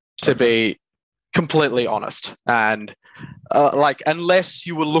 to be completely honest. And unless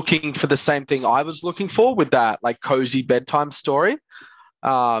you were looking for the same thing I was looking for with that cozy bedtime story.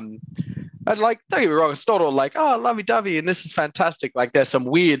 And don't get me wrong, it's not all lovey-dovey and this is fantastic. There's some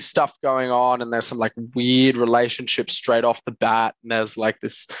weird stuff going on, and there's some weird relationships straight off the bat, and there's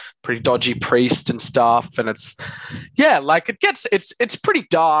this pretty dodgy priest and stuff, and it's pretty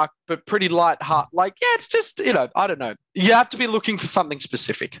dark but pretty light-hearted. It's just, I don't know. You have to be looking for something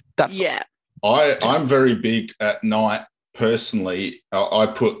specific. That's all. I'm very big at night personally. I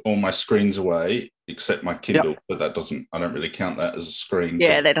put all my screens away except my Kindle, but I don't really count that as a screen.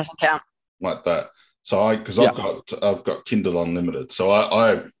 Yeah, that doesn't count. Like that. So I've got Kindle Unlimited. So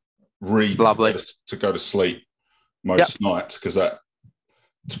I read to go to sleep most nights, because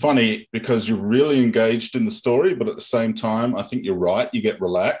it's funny because you're really engaged in the story, but at the same time, I think you're right. You get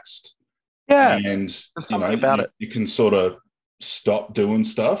relaxed. Yeah. And you can sort of stop doing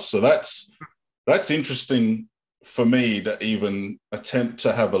stuff. So that's interesting for me to even attempt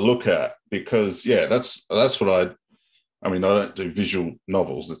to have a look at, because that's what I don't do visual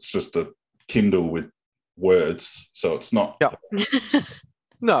novels. It's just a Kindle with words, so it's not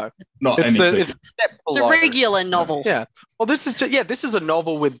not anything. It's a regular novel. Yeah. Well, this is a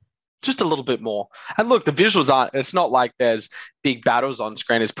novel with just a little bit more. And look, the visuals it's not like there's big battles on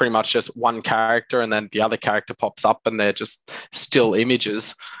screen. It's pretty much just one character and then the other character pops up and they're just still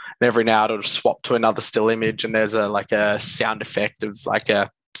images. And every now it'll swap to another still image and there's a sound effect of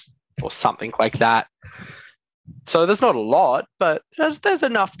or something like that. So there's not a lot, but there's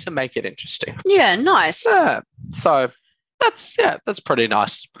enough to make it interesting. Yeah, nice. Yeah. So that's pretty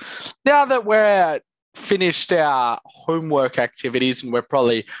nice. Now that we're finished our homework activities and we're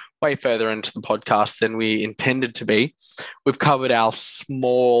probably way further into the podcast than we intended to be, we've covered our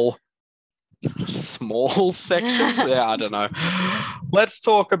small sections. Yeah, I don't know. Let's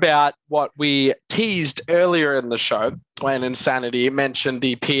talk about what we teased earlier in the show when Insanity mentioned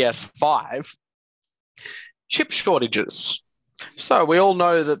the PS5. Chip shortages. So we all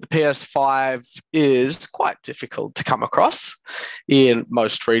know that the PS5 is quite difficult to come across in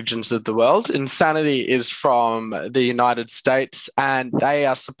most regions of the world. Insanity is from the United States, and they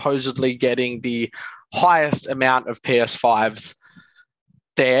are supposedly getting the highest amount of PS5s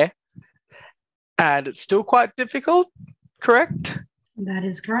there. And it's still quite difficult, correct? That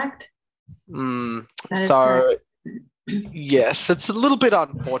is correct. Correct. Yes, it's a little bit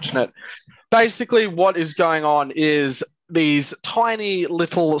unfortunate. Basically, what is going on is these tiny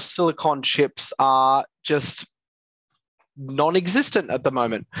little silicon chips are just non-existent at the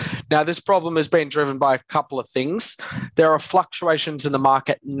moment. Now, this problem has been driven by a couple of things. There are fluctuations in the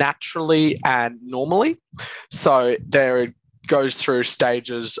market naturally and normally. So there are goes through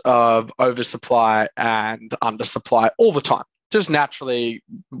stages of oversupply and undersupply all the time. Just naturally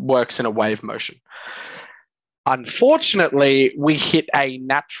works in a wave motion. Unfortunately, we hit a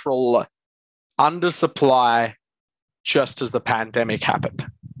natural undersupply just as the pandemic happened.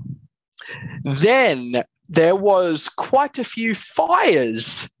 Then there was quite a few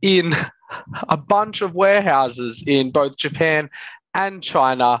fires in a bunch of warehouses in both Japan and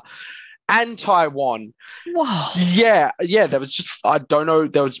China and Taiwan. Whoa. Yeah. There was just, I don't know,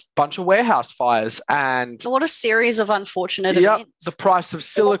 there was a bunch of warehouse fires. And what a series of unfortunate events. The price of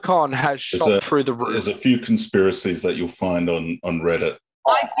silicon has shot through the roof. There's a few conspiracies that you'll find on Reddit.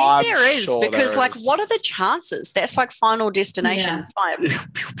 I think there is, because what are the chances? That's like Final Destination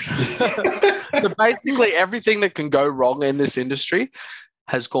 5. So basically everything that can go wrong in this industry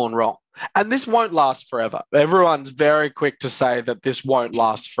has gone wrong. And this won't last forever. Everyone's very quick to say that this won't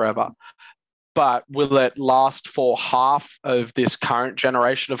last forever. But will it last for half of this current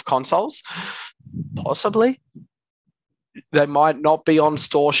generation of consoles? Possibly. They might not be on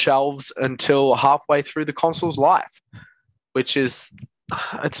store shelves until halfway through the console's life, which is...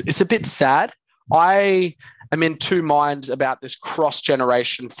 It's a bit sad. I am in two minds about this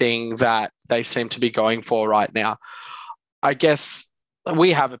cross-generation thing that they seem to be going for right now. I guess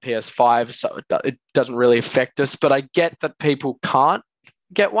we have a PS5, so it doesn't really affect us, but I get that people can't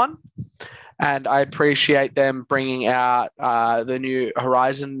get one, and I appreciate them bringing out the new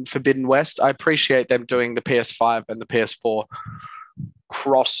Horizon Forbidden West. I appreciate them doing the PS5 and the PS4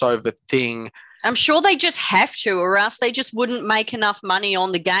 crossover thing. I'm sure they just have to, or else they just wouldn't make enough money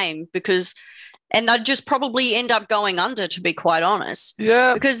on the game, and they'd just probably end up going under, to be quite honest.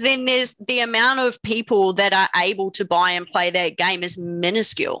 Yeah. Because then there's the amount of people that are able to buy and play that game is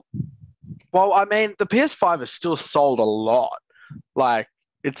minuscule. Well, I mean, the PS5 has still sold a lot. Like,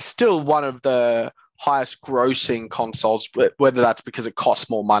 it's still one of the highest grossing consoles, whether that's because it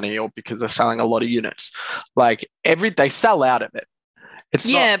costs more money or because they're selling a lot of units. Like, they sell out of it.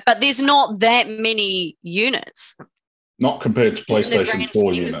 But there's not that many units. Not compared to PlayStation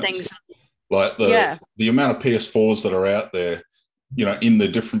 4 units. Like the amount of PS4s that are out there, in the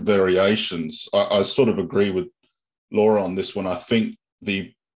different variations, I sort of agree with Laura on this one. I think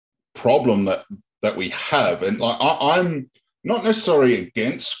the problem that we have, and I'm not necessarily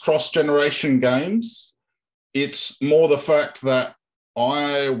against cross-generation games, it's more the fact that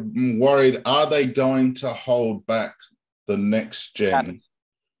I'm worried, are they going to hold back the next gen?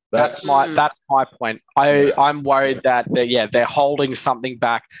 That's my point. I'm worried that they're holding something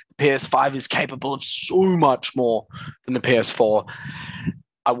back. The PS5 is capable of so much more than the PS4.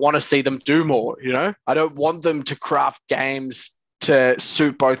 I want to see them do more, I don't want them to craft games to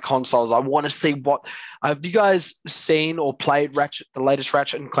suit both consoles. I want to see what... Have you guys seen or played the latest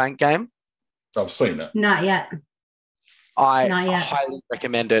Ratchet and Clank game? I've seen it. Not yet. I highly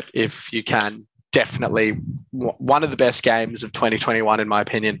recommend it if you can. Definitely one of the best games of 2021, in my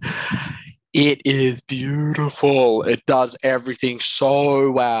opinion. It is beautiful. It does everything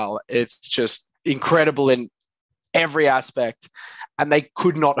so well. It's just incredible in every aspect. And they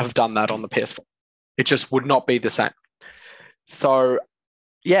could not have done that on the PS4. It just would not be the same. So,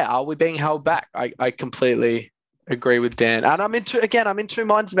 are we being held back? I completely agree with Dan. And I'm in two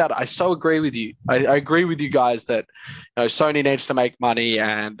minds about it. I so agree with you. I agree with you guys that Sony needs to make money,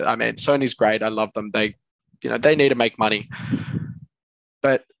 and I mean Sony's great. I love them. They need to make money.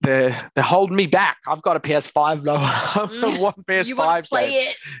 But they're holding me back. I've got a PS5 though. I want PS5 you want to play games.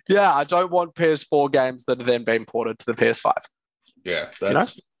 It. Yeah, I don't want PS4 games that are then being ported to the PS5. Yeah,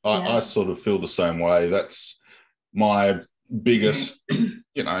 I sort of feel the same way. That's my biggest,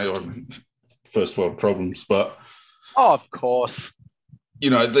 first world problems, but of course.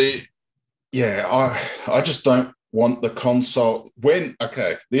 I just don't want the console.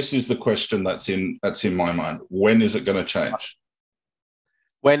 This is the question that's in my mind. When is it going to change?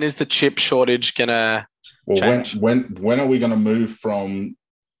 When is the chip shortage going to change? When are we going to move from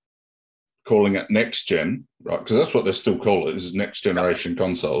calling it next gen, right? Because that's what they still call it, is next generation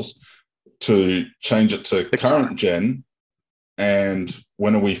consoles, to change it to current gen. And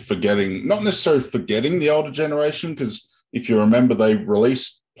when are we not necessarily forgetting the older generation? Because if you remember, they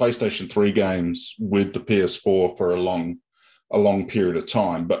released PlayStation 3 games with the PS4 for a long period of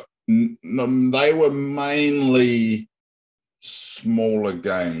time, but they were mainly smaller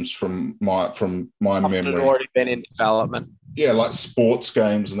games from my memory. Had already been in development. Yeah, like sports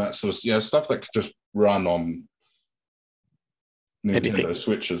games and that sort of stuff that could just run on Nintendo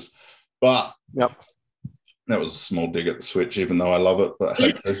Switches. But that was a small dig at the Switch, even though I love it, but I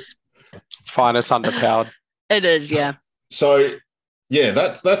had to. It's fine. It's underpowered. It is, yeah. So,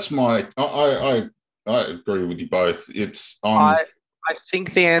 that's my... I I agree with you both. It's I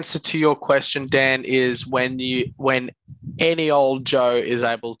think the answer to your question, Dan, is when any old Joe is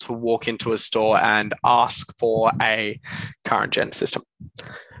able to walk into a store and ask for a current gen system.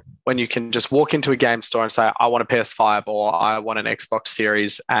 When you can just walk into a game store and say, I want a PS5 or I want an Xbox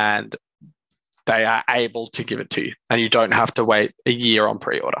Series, and they are able to give it to you, and you don't have to wait a year on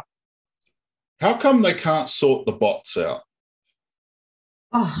pre-order. How come they can't sort the bots out?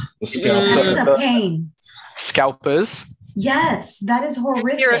 Oh, The scalpers. that's a pain. Scalpers. Yes, that is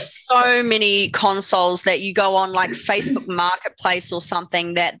horrific. There are so many consoles that you go on like Facebook Marketplace or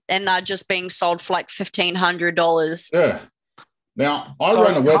something and they're just being sold for like $1,500. Yeah. Now, I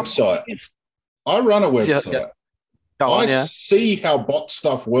run a website. I see how bot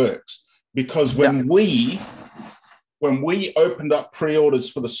stuff works, because when we opened up pre-orders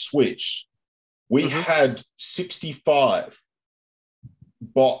for the Switch, we had 65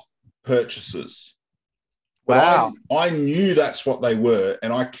 bot purchases. Wow. I knew that's what they were,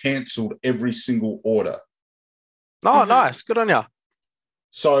 and I cancelled every single order. Oh, nice. Good on you.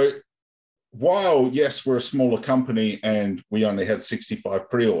 So while, yes, we're a smaller company and we only had 65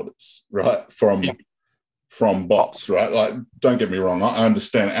 pre-orders, right, from bots, right? Like, don't get me wrong. I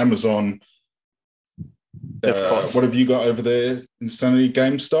understand Amazon. Of course. What have you got over there? Insanity?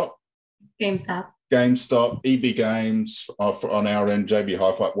 GameStop, EB Games, on our end, JB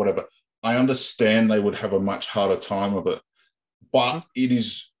Hi-Fi, whatever. I understand they would have a much harder time of it, but it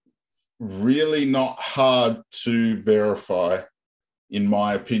is really not hard to verify, in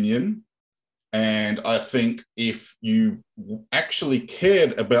my opinion. And I think if you actually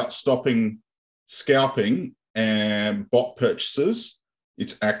cared about stopping scalping and bot purchases,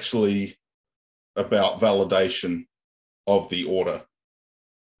 it's actually about validation of the order.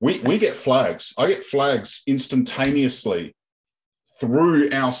 We get flags. I get flags instantaneously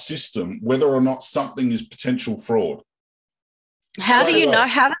through our system, whether or not something is potential fraud. How do you know?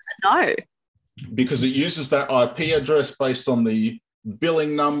 How does it know? Because it uses that IP address based on the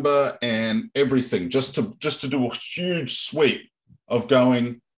billing number and everything, just to do a huge sweep of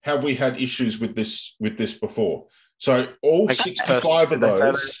going, have we had issues with this before? So all 65 of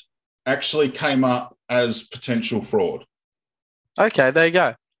those actually came up as potential fraud. Okay, there you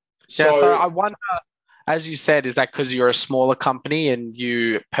go. So I wonder, as you said, is that because you're a smaller company and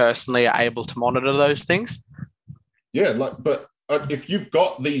you personally are able to monitor those things? Yeah, but if you've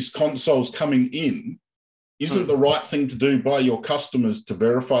got these consoles coming in, isn't the right thing to do by your customers to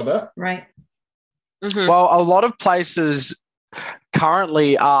verify that? Right. Well, a lot of places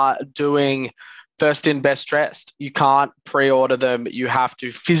currently are doing first in, best dressed. You can't pre-order them. You have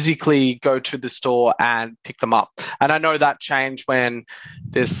to physically go to the store and pick them up. And I know that changed when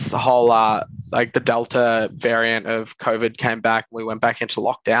this whole like the Delta variant of COVID came back. We went back into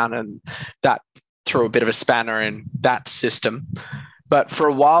lockdown, and that threw a bit of a spanner in that system. But for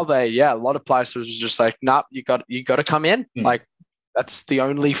a while there, a lot of places was just like, nope, you got to come in. Like, that's the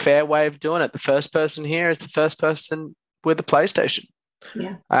only fair way of doing it. The first person here is the first person with a PlayStation.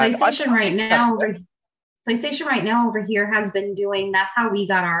 Yeah, PlayStation right now over here has been doing. That's how we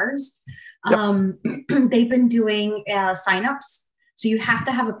got ours. They've been doing signups, so you have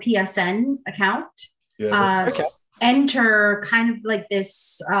to have a PSN account. Enter kind of like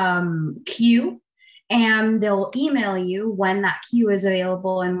this queue, and they'll email you when that queue is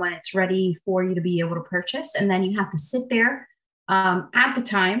available and when it's ready for you to be able to purchase. And then you have to sit there at the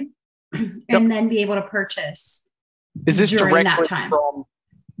time and then be able to purchase. Is this during directly that time from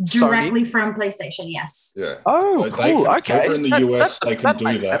directly Sony? from PlayStation? Yes. Yeah. Oh, cool. Okay. Over in the US, they can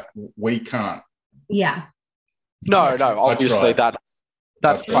do that. We can't. Yeah. No. Obviously,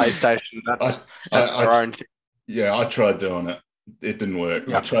 that's PlayStation. That's their own thing. Yeah, I tried doing it. It didn't work.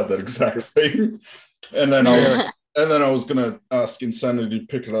 I tried that exact thing, and then I was going to ask Insanity to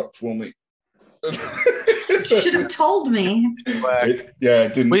pick it up for me. Should have told me. It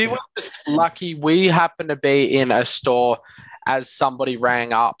didn't. We were just lucky. We happened to be in a store as somebody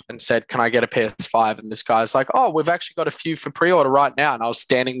rang up and said, "Can I get a PS5?" And this guy's like, "Oh, we've actually got a few for pre-order right now." And I was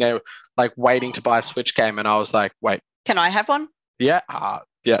standing there like waiting to buy a Switch game, and I was like, "Wait, can I have one?" Yeah,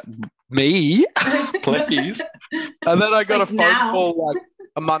 me, please. And then I got a phone call like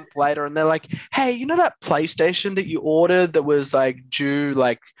a month later, and they're like, "Hey, you know that PlayStation that you ordered that was like due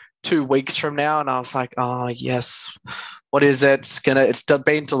like 2 weeks from now?" And I was like, "Oh yes, what is it? It's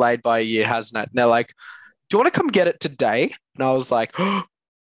been delayed by a year, hasn't it?" And they're like, "Do you want to come get it today?" And I was like, "Oh,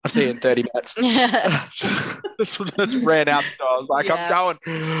 I'll see you in 30 minutes." Just ran out. So I was like, "I'm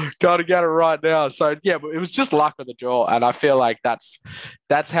going, gotta get it right now." So yeah, but it was just luck of the draw, and I feel like that's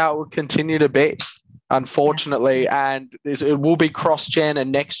how it will continue to be. unfortunately. And it will be cross-gen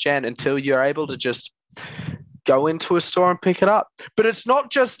and next-gen until you're able to just go into a store and pick it up. But it's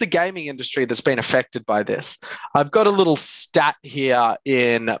not just the gaming industry that's been affected by this. I've got a little stat here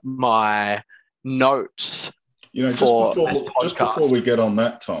in my notes. Just before we get on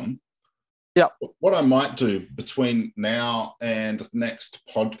that, Tom. Yeah. What I might do between now and next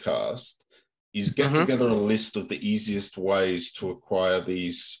podcast is get together a list of the easiest ways to acquire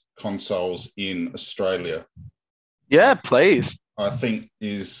these consoles in Australia. Yeah, please. I think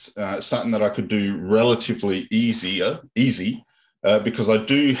is something that I could do relatively easy, because I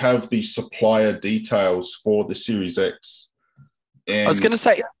do have the supplier details for the Series X. And I was going to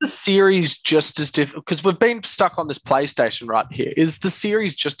say, is the Series just as difficult? Because we've been stuck on this PlayStation right here. Is the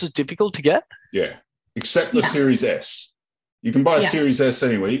Series just as difficult to get? Yeah, except the Series S. You can buy a Series S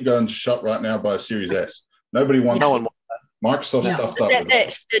anyway. You can go into shop right now, buy a Series S. Nobody wants no it. one wants that. Microsoft stuffed up with it.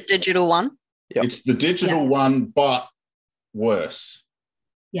 That's the digital one. Yep. It's the digital one, but worse.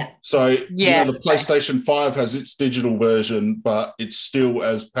 Yeah. So, the PlayStation 5 has its digital version, but it's still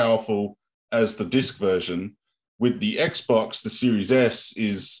as powerful as the disc version. With the Xbox, the Series S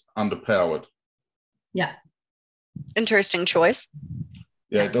is underpowered. Yeah. Interesting choice.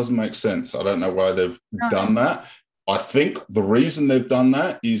 Yeah, it doesn't make sense. I don't know why they've done that. I think the reason they've done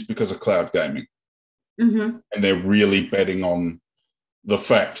that is because of cloud gaming. Mm-hmm. And they're really betting on the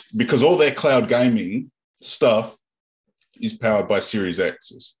fact, because all their cloud gaming stuff is powered by Series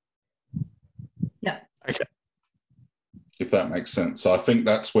X's. Yeah. Okay. If that makes sense. So I think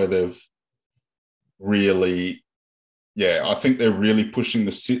that's where they've really, I think they're really pushing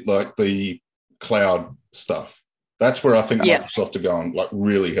the cloud stuff. That's where I think Microsoft are going, like,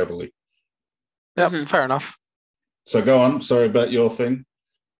 really heavily. Yep, fair enough. So go on. Sorry about your thing.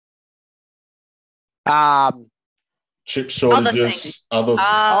 Chip shortages,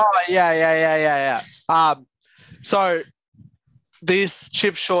 yeah. So this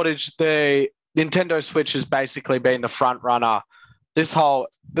chip shortage, the Nintendo Switch has basically been the front runner. This whole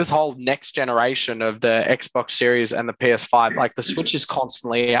next generation of the Xbox Series and the PS5, like, the Switch is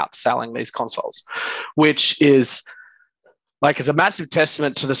constantly outselling these consoles, which is, like, it's a massive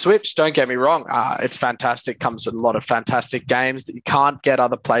testament to the Switch. Don't get me wrong. It's fantastic. Comes with a lot of fantastic games that you can't get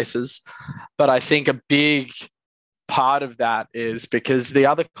other places. But I think a big part of that is because the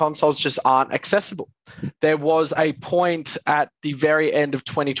other consoles just aren't accessible. There was a point at the very end of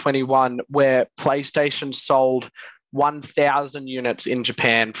 2021 where PlayStation sold 1,000 units in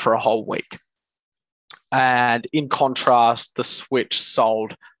Japan for a whole week. And in contrast, the Switch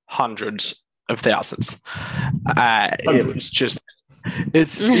sold hundreds of thousands. It was just,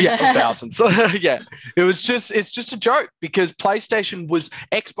 thousands. It's just a joke, because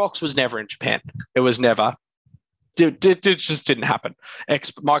Xbox was never in Japan. It was never. It just didn't happen.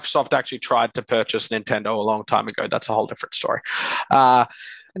 Microsoft actually tried to purchase Nintendo a long time ago. That's a whole different story.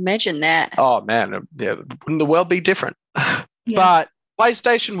 Imagine that. Oh man, wouldn't the world be different? But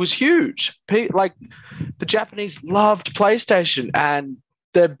PlayStation was huge. Like, the Japanese loved PlayStation, and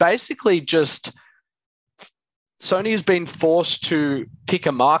they're basically just, Sony has been forced to pick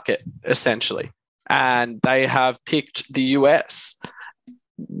a market, essentially, and they have picked the US,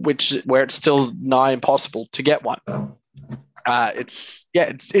 where it's still nigh impossible to get one. It's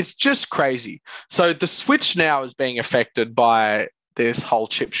just crazy. So the Switch now is being affected by this whole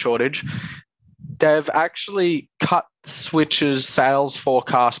chip shortage. They've actually cut the Switch's sales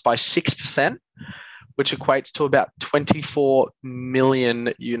forecast by 6%, which equates to about 24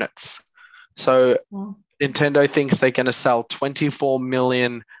 million units. So Nintendo thinks they're going to sell 24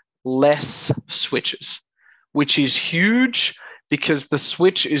 million less Switches, which is huge, because the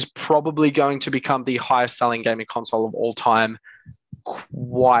Switch is probably going to become the highest selling gaming console of all time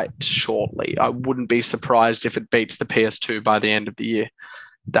quite shortly. I wouldn't be surprised if it beats the PS2 by the end of the year.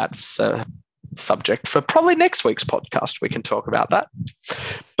 That's a subject for probably next week's podcast. We can talk about that.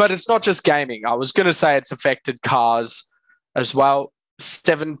 But it's not just gaming. I was going to say it's affected cars as well.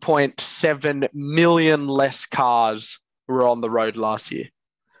 7.7 million less cars were on the road last year,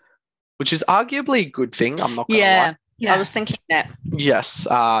 which is arguably a good thing. I'm not going to lie. I was thinking that. Yes,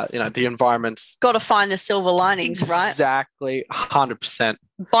 the environment's got to find the silver linings, right? Exactly, 100%.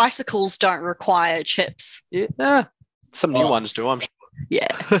 Bicycles don't require chips. Yeah, some new ones do, I'm sure.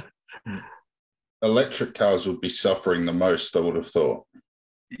 Yeah. Electric cars would be suffering the most, I would have thought.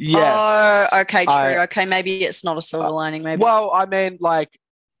 Yes. Oh, okay, true. Okay, maybe it's not a silver lining. Maybe. Well, I mean, like,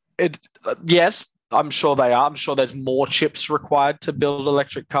 it. Yes, I'm sure they are. I'm sure there's more chips required to build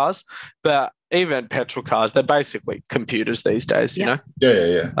electric cars, but even petrol cars, they're basically computers these days, you know?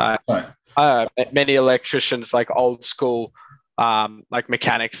 Yeah. Many electricians, like old school, like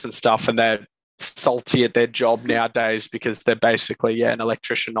mechanics and stuff, and they're salty at their job nowadays because they're basically an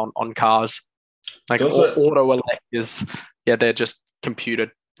electrician on cars. Like auto electors, they're just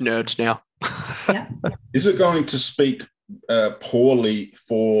computer nerds now. Yeah. Is it going to speak poorly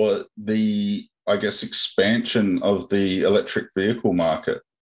for the, I guess, expansion of the electric vehicle market?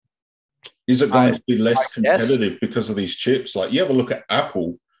 Is it going to be less competitive because of these chips? Like, you have a look at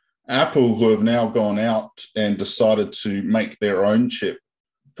Apple, who have now gone out and decided to make their own chip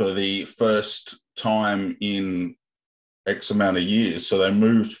for the first time in X amount of years. So they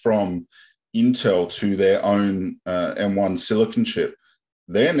moved from Intel to their own M1 silicon chip.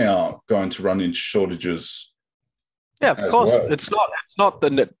 They're now going to run into shortages. Yeah, of course. Well. It's not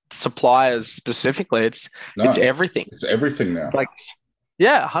the suppliers specifically. It's everything. It's everything now. 100%.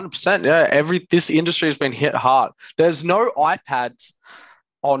 Yeah, this industry has been hit hard. There's no iPads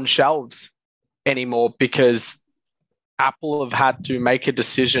on shelves anymore because Apple have had to make a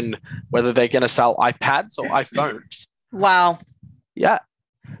decision whether they're going to sell iPads or iPhones. Wow. Yeah,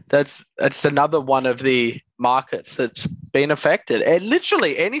 that's another one of the markets that's been affected. And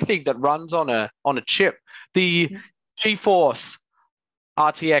literally anything that runs on a chip, the GeForce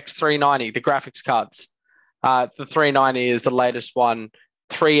RTX 390, the graphics cards, the 390 is the latest one.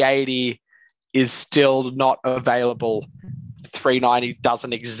 380 is still not available. 390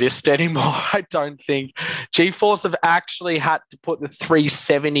 doesn't exist anymore, I don't think. GeForce have actually had to put the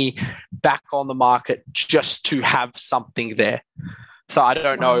 370 back on the market just to have something there. So I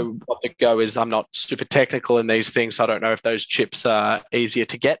don't know what the go is. I'm not super technical in these things. So I don't know if those chips are easier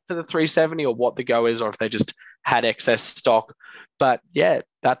to get for the 370 or what the go is, or if they just had excess stock. But they're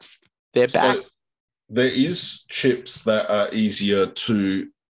back. There is chips that are easier to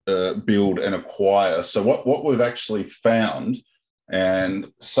build and acquire. So what we've actually found,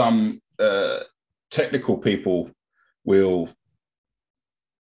 and some technical people will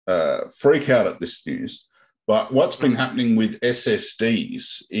freak out at this news, but what's been happening with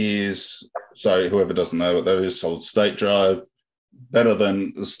SSDs is, so whoever doesn't know what that is, solid state drive, better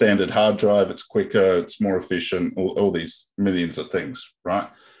than the standard hard drive. It's quicker, it's more efficient, all these millions of things, right?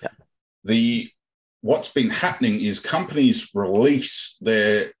 Yeah. What's been happening is companies release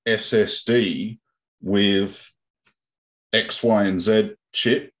their SSD with X, Y, and Z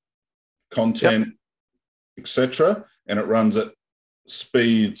chip content, etc., and it runs at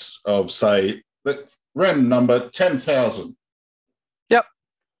speeds of, say, random number, 10,000. Yep.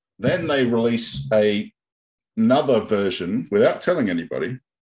 Then they release another version without telling anybody.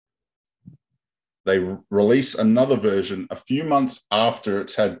 They release another version a few months after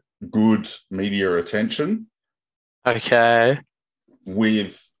it's had good media attention. Okay.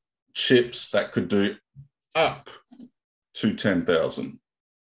 With chips that could do up to 10,000.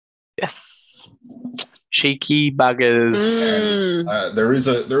 Yes. Cheeky buggers. And, there is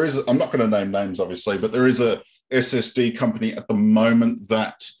a, I'm not going to name names, obviously, but there is a SSD company at the moment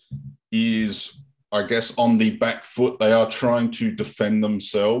that is, I guess, on the back foot. They are trying to defend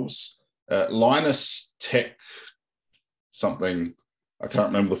themselves. Linus Tech something, I can't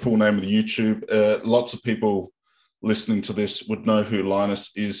remember the full name of the YouTube. Lots of people listening to this would know who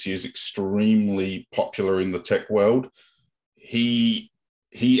Linus is. He is extremely popular in the tech world. He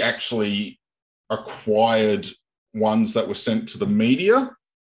actually acquired ones that were sent to the media,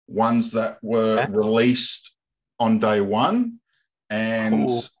 ones that were released on day one, and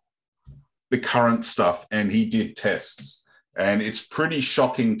the current stuff. And he did tests. And it's pretty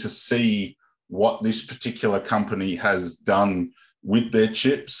shocking to see what this particular company has done with their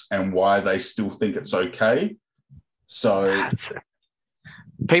chips and why they still think it's okay. So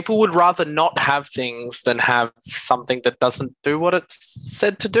people would rather not have things than have something that doesn't do what it's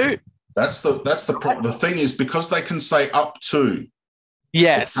said to do. That's the problem. The thing is, because they can say up to.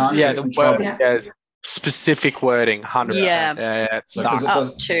 Yes. Yeah. The word, specific wording. 100%. Yeah.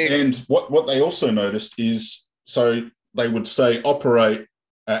 Up to. And what they also noticed is, so they would say operate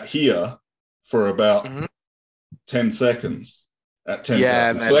at here for about 10 seconds. At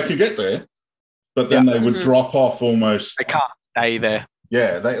 10,000. So they could get there, but then they would drop off almost. They can't stay there.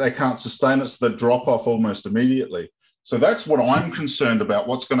 Yeah, they can't sustain it, so they drop off almost immediately. So that's what I'm concerned about.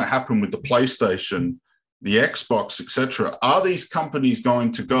 What's going to happen with the PlayStation, the Xbox, etc.? Are these companies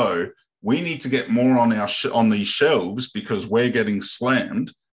going to go, we need to get more on our on these shelves because we're getting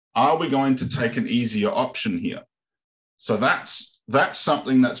slammed? Are we going to take an easier option here? So that's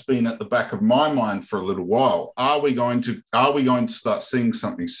something that's been at the back of my mind for a little while. Are we going to start seeing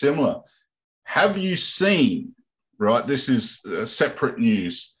something similar? Have you seen, right? This is separate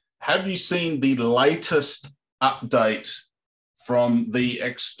news. Have you seen the latest update from the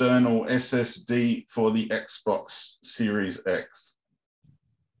external SSD for the Xbox Series X?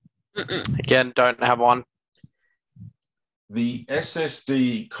 Again, don't have one. The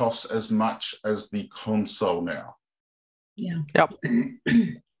SSD costs as much as the console now. Yeah. Yep.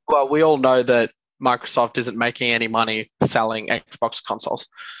 Well, we all know that Microsoft isn't making any money selling Xbox consoles,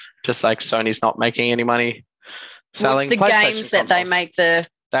 just like Sony's not making any money selling What's the PlayStation games that they consoles. make the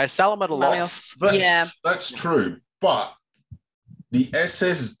They sell them at a money loss. That's true. But the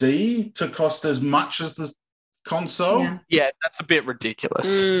SSD to cost as much as the console? Yeah, that's a bit ridiculous.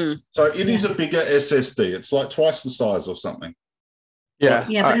 So it is a bigger SSD. It's like twice the size or something. Yeah.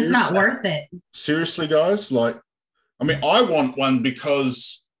 Yeah, but it's not worth it. Seriously, guys? Like, I mean, I want one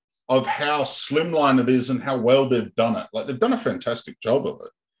because of how slimline it is and how well they've done it. Like, they've done a fantastic job of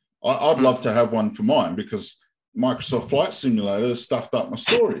it. I'd love to have one for mine because Microsoft Flight Simulator has stuffed up my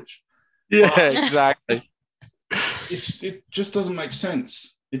storage. Yeah, exactly. It just doesn't make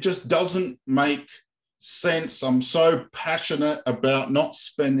sense. It just doesn't make sense. I'm so passionate about not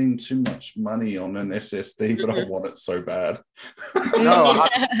spending too much money on an SSD, but I want it so bad. No,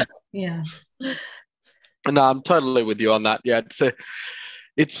 Yeah. No, I'm totally with you on that. Yeah,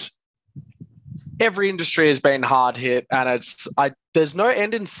 it's every industry has been hard hit, and there's no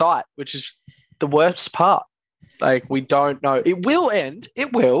end in sight, which is the worst part. Like, we don't know. It will end.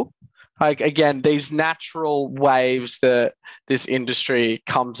 It will. Like, again, these natural waves that this industry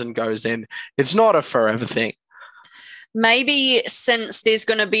comes and goes in, it's not a forever thing. Maybe since there's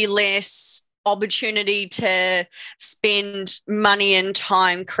going to be less opportunity to spend money and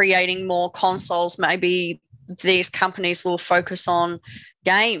time creating more consoles, maybe these companies will focus on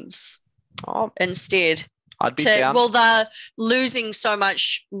games instead. I'd be down. Well, they're losing so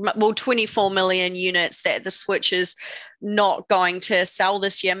much. Well, 24 million units that the Switch is not going to sell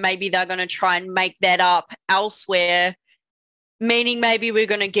this year. Maybe they're going to try and make that up elsewhere, meaning maybe we're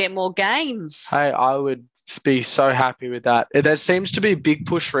going to get more games. Hey, I would be so happy with that. There seems to be a big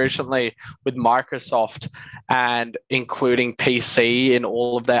push recently with Microsoft and including PC in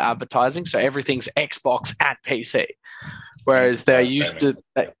all of their advertising. So everything's Xbox and PC, whereas they used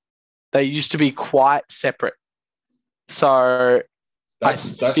to be quite separate. So I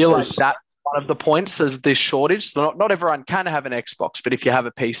feel like that's one of the points of this shortage. So not everyone can have an Xbox, but if you have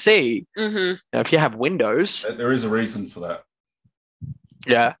a PC, if you have Windows. There is a reason for that.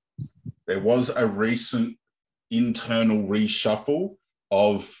 Yeah. There was a recent internal reshuffle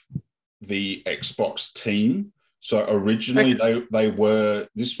of the Xbox team. So originally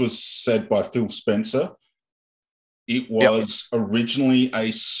this was said by Phil Spencer. It was originally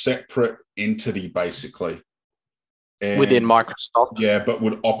a separate entity, basically. And, within Microsoft. Yeah, but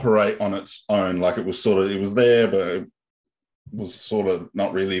would operate on its own. Like, it was there, but it was sort of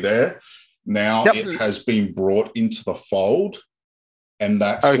not really there. Now it has been brought into the fold, and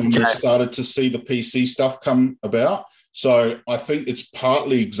that's when we started to see the PC stuff come about. So I think it's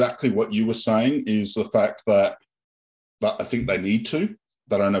partly exactly what you were saying, is the fact that I think they need to.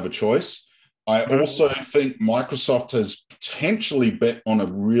 They don't have a choice. I also think Microsoft has potentially bet on a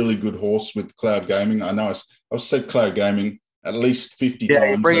really good horse with cloud gaming. I know I've said cloud gaming at least 50 times.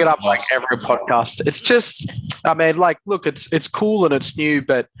 Yeah, bring it up like every podcast. It's just, I mean, like, look, it's cool and it's new,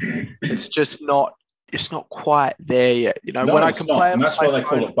 but it's just not. It's not quite there yet. You know, when I can play, and that's why they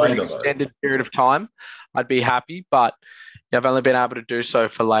call it beta. For an extended period of time, I'd be happy. But I've only been able to do so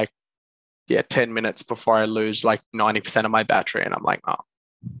for 10 minutes before I lose 90% of my battery, and I'm like,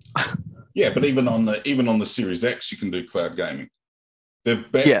 oh. Yeah, but even on the Series X, you can do cloud gaming.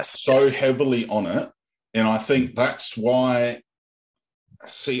 They've bet so heavily on it, and I think that's why.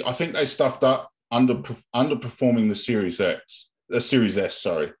 See, I think they stuffed up underperforming the Series X, the Series S.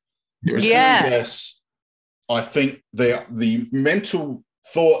 Sorry, the Series S. I think the mental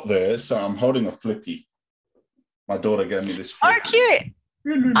thought there. So I'm holding a flippy. My daughter gave me this flippy. Oh, cute!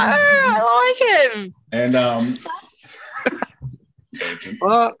 Oh, I like him. And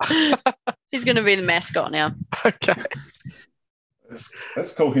He's going to be the mascot now. Okay.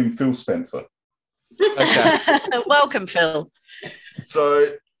 Let's call him Phil Spencer. Okay. Welcome, Phil.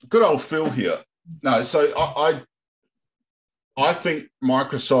 So good old Phil here. No, so I think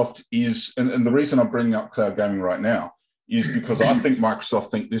Microsoft is, and the reason I'm bringing up cloud gaming right now is because I think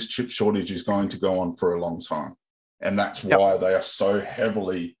Microsoft think this chip shortage is going to go on for a long time. And that's why they are so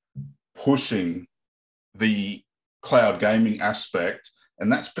heavily pushing the cloud gaming aspect.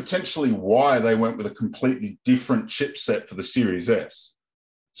 And that's potentially why they went with a completely different chipset for the Series S.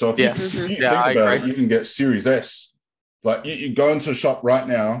 So if you think about it, you can get Series S. Like, you go into a shop right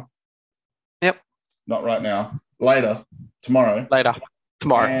now. Yep. Not right now. Later. Tomorrow.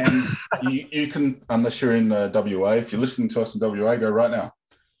 And you can, unless you're in WA, if you're listening to us in WA, go right now.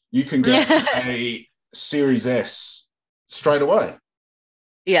 You can get a Series S straight away.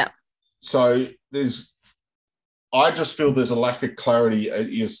 Yeah. So I just feel there's a lack of clarity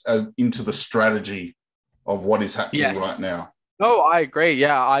into the strategy of what is happening right now. No, I agree.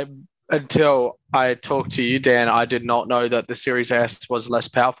 Yeah, until I talked to you, Dan, I did not know that the Series S was less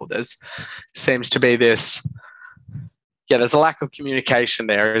powerful. There's seems to be this. Yeah, there's a lack of communication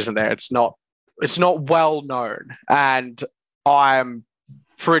there, isn't there? It's not well known, and I'm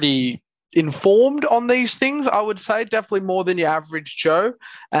pretty informed on these things, I would say. Definitely more than your average Joe,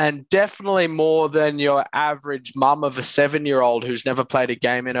 and definitely more than your average mum of a 7-year-old who's never played a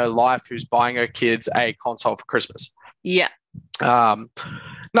game in her life, who's buying her kids a console for Christmas. Yeah.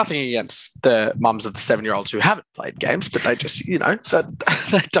 Nothing against the mums of the 7-year-olds who haven't played games, but they just, they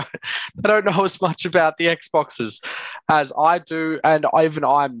don't know as much about the Xboxes as I do, and even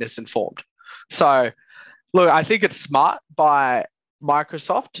I'm misinformed. So, look, I think it's smart by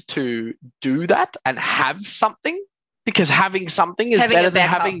Microsoft to do that and have something, because having something is better than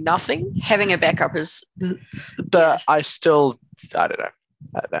having nothing. Having a backup is... But I don't know.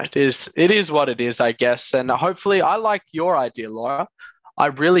 It is what it is, I guess. And hopefully, I like your idea, Laura. I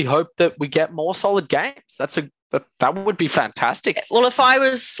really hope that we get more solid games. That would be fantastic. Well, if I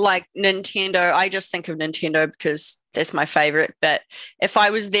was like Nintendo, I just think of Nintendo because that's my favorite. But if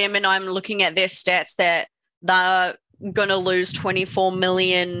I was them and I'm looking at their stats that they're going to lose 24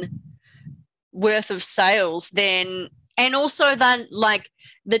 million worth of sales, then, and also then like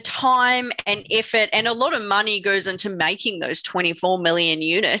the time and effort and a lot of money goes into making those 24 million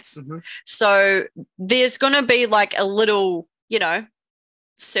units. Mm-hmm. So there's going to be like a little,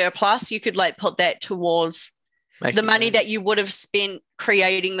 surplus. You could like put that towards the money that you would have spent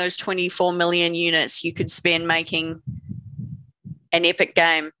creating those 24 million units. You could spend making an epic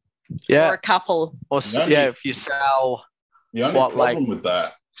game or a couple. Or if you sell the only problem with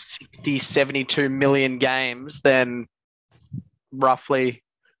that 60, 72 million games, then roughly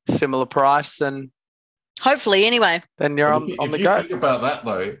similar price, and hopefully anyway. Then you're on the go. If you think about that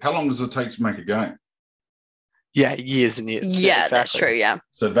though, how long does it take to make a game? Yeah, years and years. Yeah, exactly. That's true. Yeah,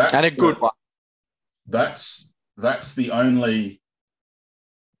 so that's and a good one. That's the only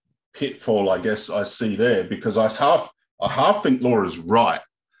pitfall I guess I see there, because I half think Laura's right,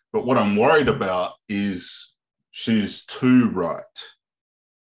 but what I'm worried about is she's too right.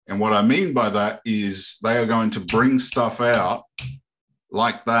 And what I mean by that is they are going to bring stuff out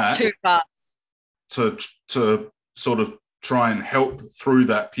like that too fast to sort of try and help through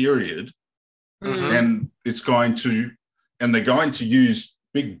that period. Mm-hmm. And they're going to use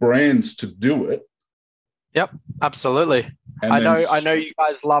big brands to do it. Yep, absolutely. And I know you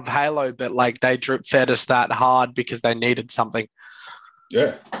guys love Halo, but like they drip fed us that hard because they needed something.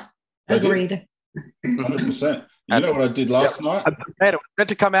 Yeah. Agreed. 100%. You know what I did last night? It was meant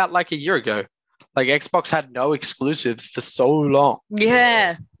to come out like a year ago. Like Xbox had no exclusives for so long.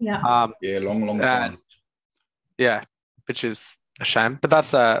 Yeah. Yeah. Long time. Yeah, which is a shame. But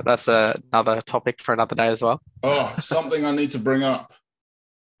that's another topic for another day as well. Oh, something I need to bring up.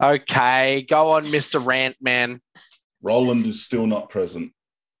 Okay, go on, Mr. Rant Man. Roland is still not present.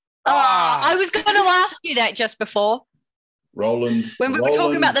 I was going to ask you that just before. Roland. When we were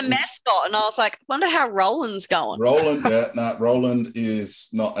talking about the mascot, and I was like, I wonder how Roland's going. Roland is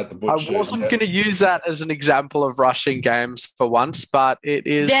not at the butcher. I wasn't going to use that as an example of rushing games for once, but it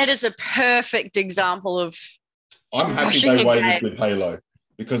is. That is a perfect example of. I'm happy they waited with Halo,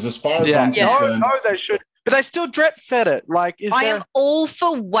 because as far as I'm concerned, no, they should, but they still drip fed it. Like, I am all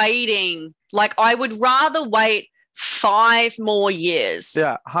for waiting. Like, I would rather wait 5 more years.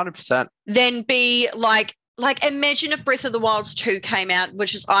 Yeah, 100%. Than be like imagine if Breath of the Wild 2 came out,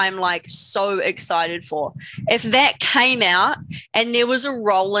 which is I'm like so excited for. If that came out and there was a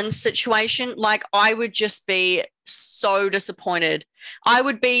Roland situation, like I would just be so disappointed. I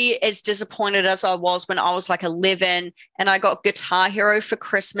would be as disappointed as I was when I was like 11 and I got Guitar Hero for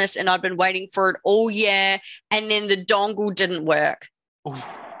Christmas and I'd been waiting for it all year and then the dongle didn't work.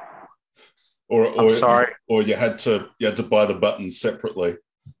 Or sorry. Or you had to buy the buttons separately.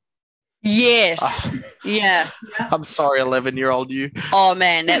 Yes. Yeah. I'm sorry, 11-year-old you. Oh,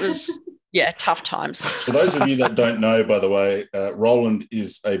 man, that was, tough times. For those of you that don't know, by the way, Roland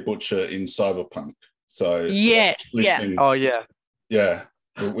is a butcher in Cyberpunk. So, listening, Oh, yeah. Yeah.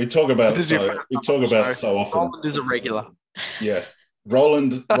 We talk about it so often. Roland is a regular. Yes.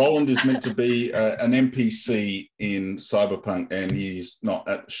 Roland is meant to be an NPC in Cyberpunk, and he's not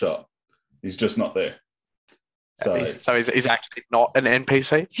at the shop. He's just not there. So he's actually not an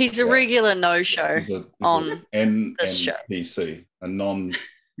NPC? He's a regular no-show on this show. NPC, a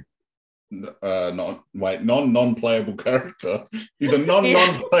non-playable character. He's a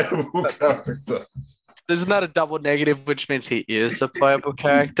non-playable character. Isn't that a double negative, which means he is a playable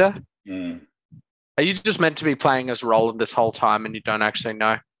character? Mm. Are you just meant to be playing as Roland this whole time and you don't actually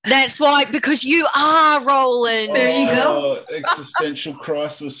know? That's why, because you are Roland. There you go. Existential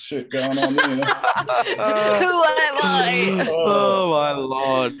crisis shit going on here. Who am I? Oh my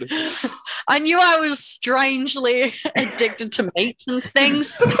Lord. I knew I was strangely addicted to meats and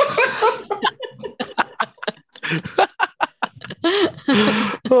things.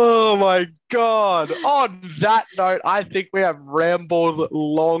 Oh my God. On that note, I think we have rambled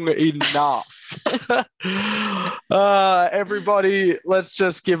long enough. Everybody, let's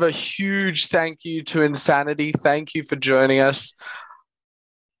just give a huge thank you to Insanity. Thank you for joining us.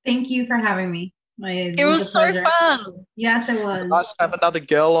 Thank you for having me. It was a so pleasure. fun. Yes, it was. Nice to have another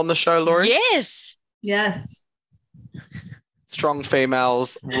girl on the show, Laurie. Yes. Yes. Strong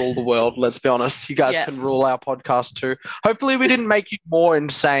females rule the world. Let's be honest. You guys Yeah. can rule our podcast too. Hopefully, we didn't make you more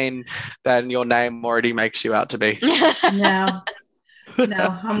insane than your name already makes you out to be.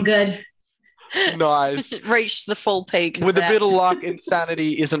 No, I'm good. Nice. Reached the full peak. With a that. bit of luck,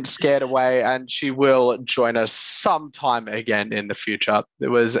 Insanity isn't scared away, and she will join us sometime again in the future. It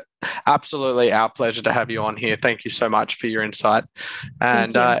was absolutely our pleasure to have you on here. Thank you so much for your insight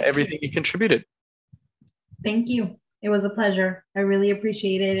and Thank you. everything you contributed. Thank you. It was a pleasure. I really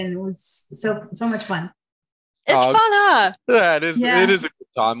appreciate it, and it was so much fun. It's Oh, fun, huh? Yeah, it is. Yeah. It is a good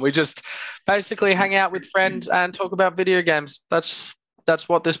time. We just basically hang out with friends and talk about video games. That's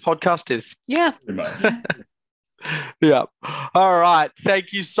what this podcast is. Yeah. Pretty much. Yeah. All right.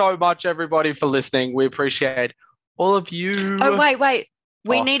 Thank you so much, everybody, for listening. We appreciate all of you. Oh, wait.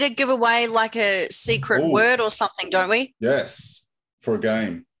 We Oh. need to give away like a secret Ooh. word or something, don't we? Yes, for a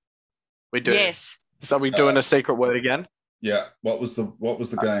game. We do. Yes. So we doing a secret word again? Yeah. What was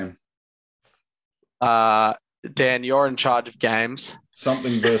the game? Dan, you're in charge of games.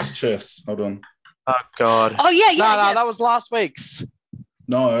 Something versus chess. Hold on. Oh God. Oh, yeah. No, that was last week's.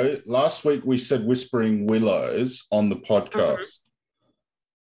 No, last week we said Whispering Willows on the podcast.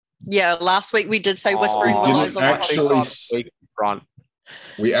 Yeah, last week we did say Whispering Oh, Willows on the didn't actually- podcast. Last week, Ron.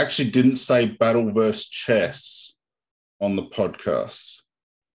 We actually didn't say Battle versus Chess on the podcast.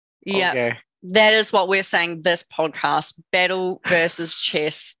 Yeah, Okay. that is what we're saying this podcast, battle versus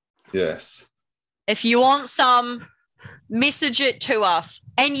chess. Yes. If you want some, message it to us.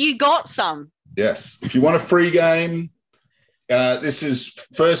 And you got some. Yes. If you want a free game, this is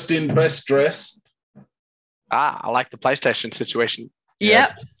first in, best dressed. I like the PlayStation situation. Yep.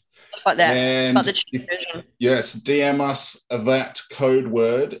 Like that. And But the cheap version. yes, DM us that code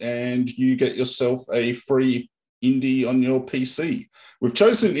word and you get yourself a free indie on your PC. We've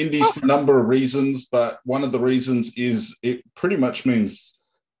chosen indies for a number of reasons, but one of the reasons is it pretty much means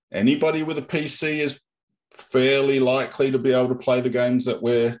anybody with a PC is fairly likely to be able to play the games that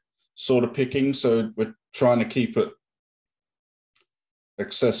we're sort of picking. So we're trying to keep it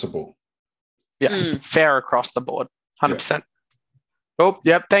accessible. Yes, fair across the board. 100%. Oh,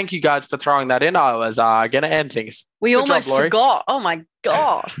 yep. Thank you guys for throwing that in. I was going to end things. We Good almost job, Laurie. forgot. Oh my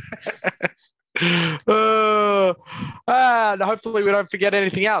God. And hopefully we don't forget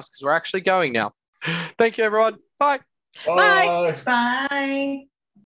anything else because we're actually going now. Thank you, everyone. Bye. Bye. Bye.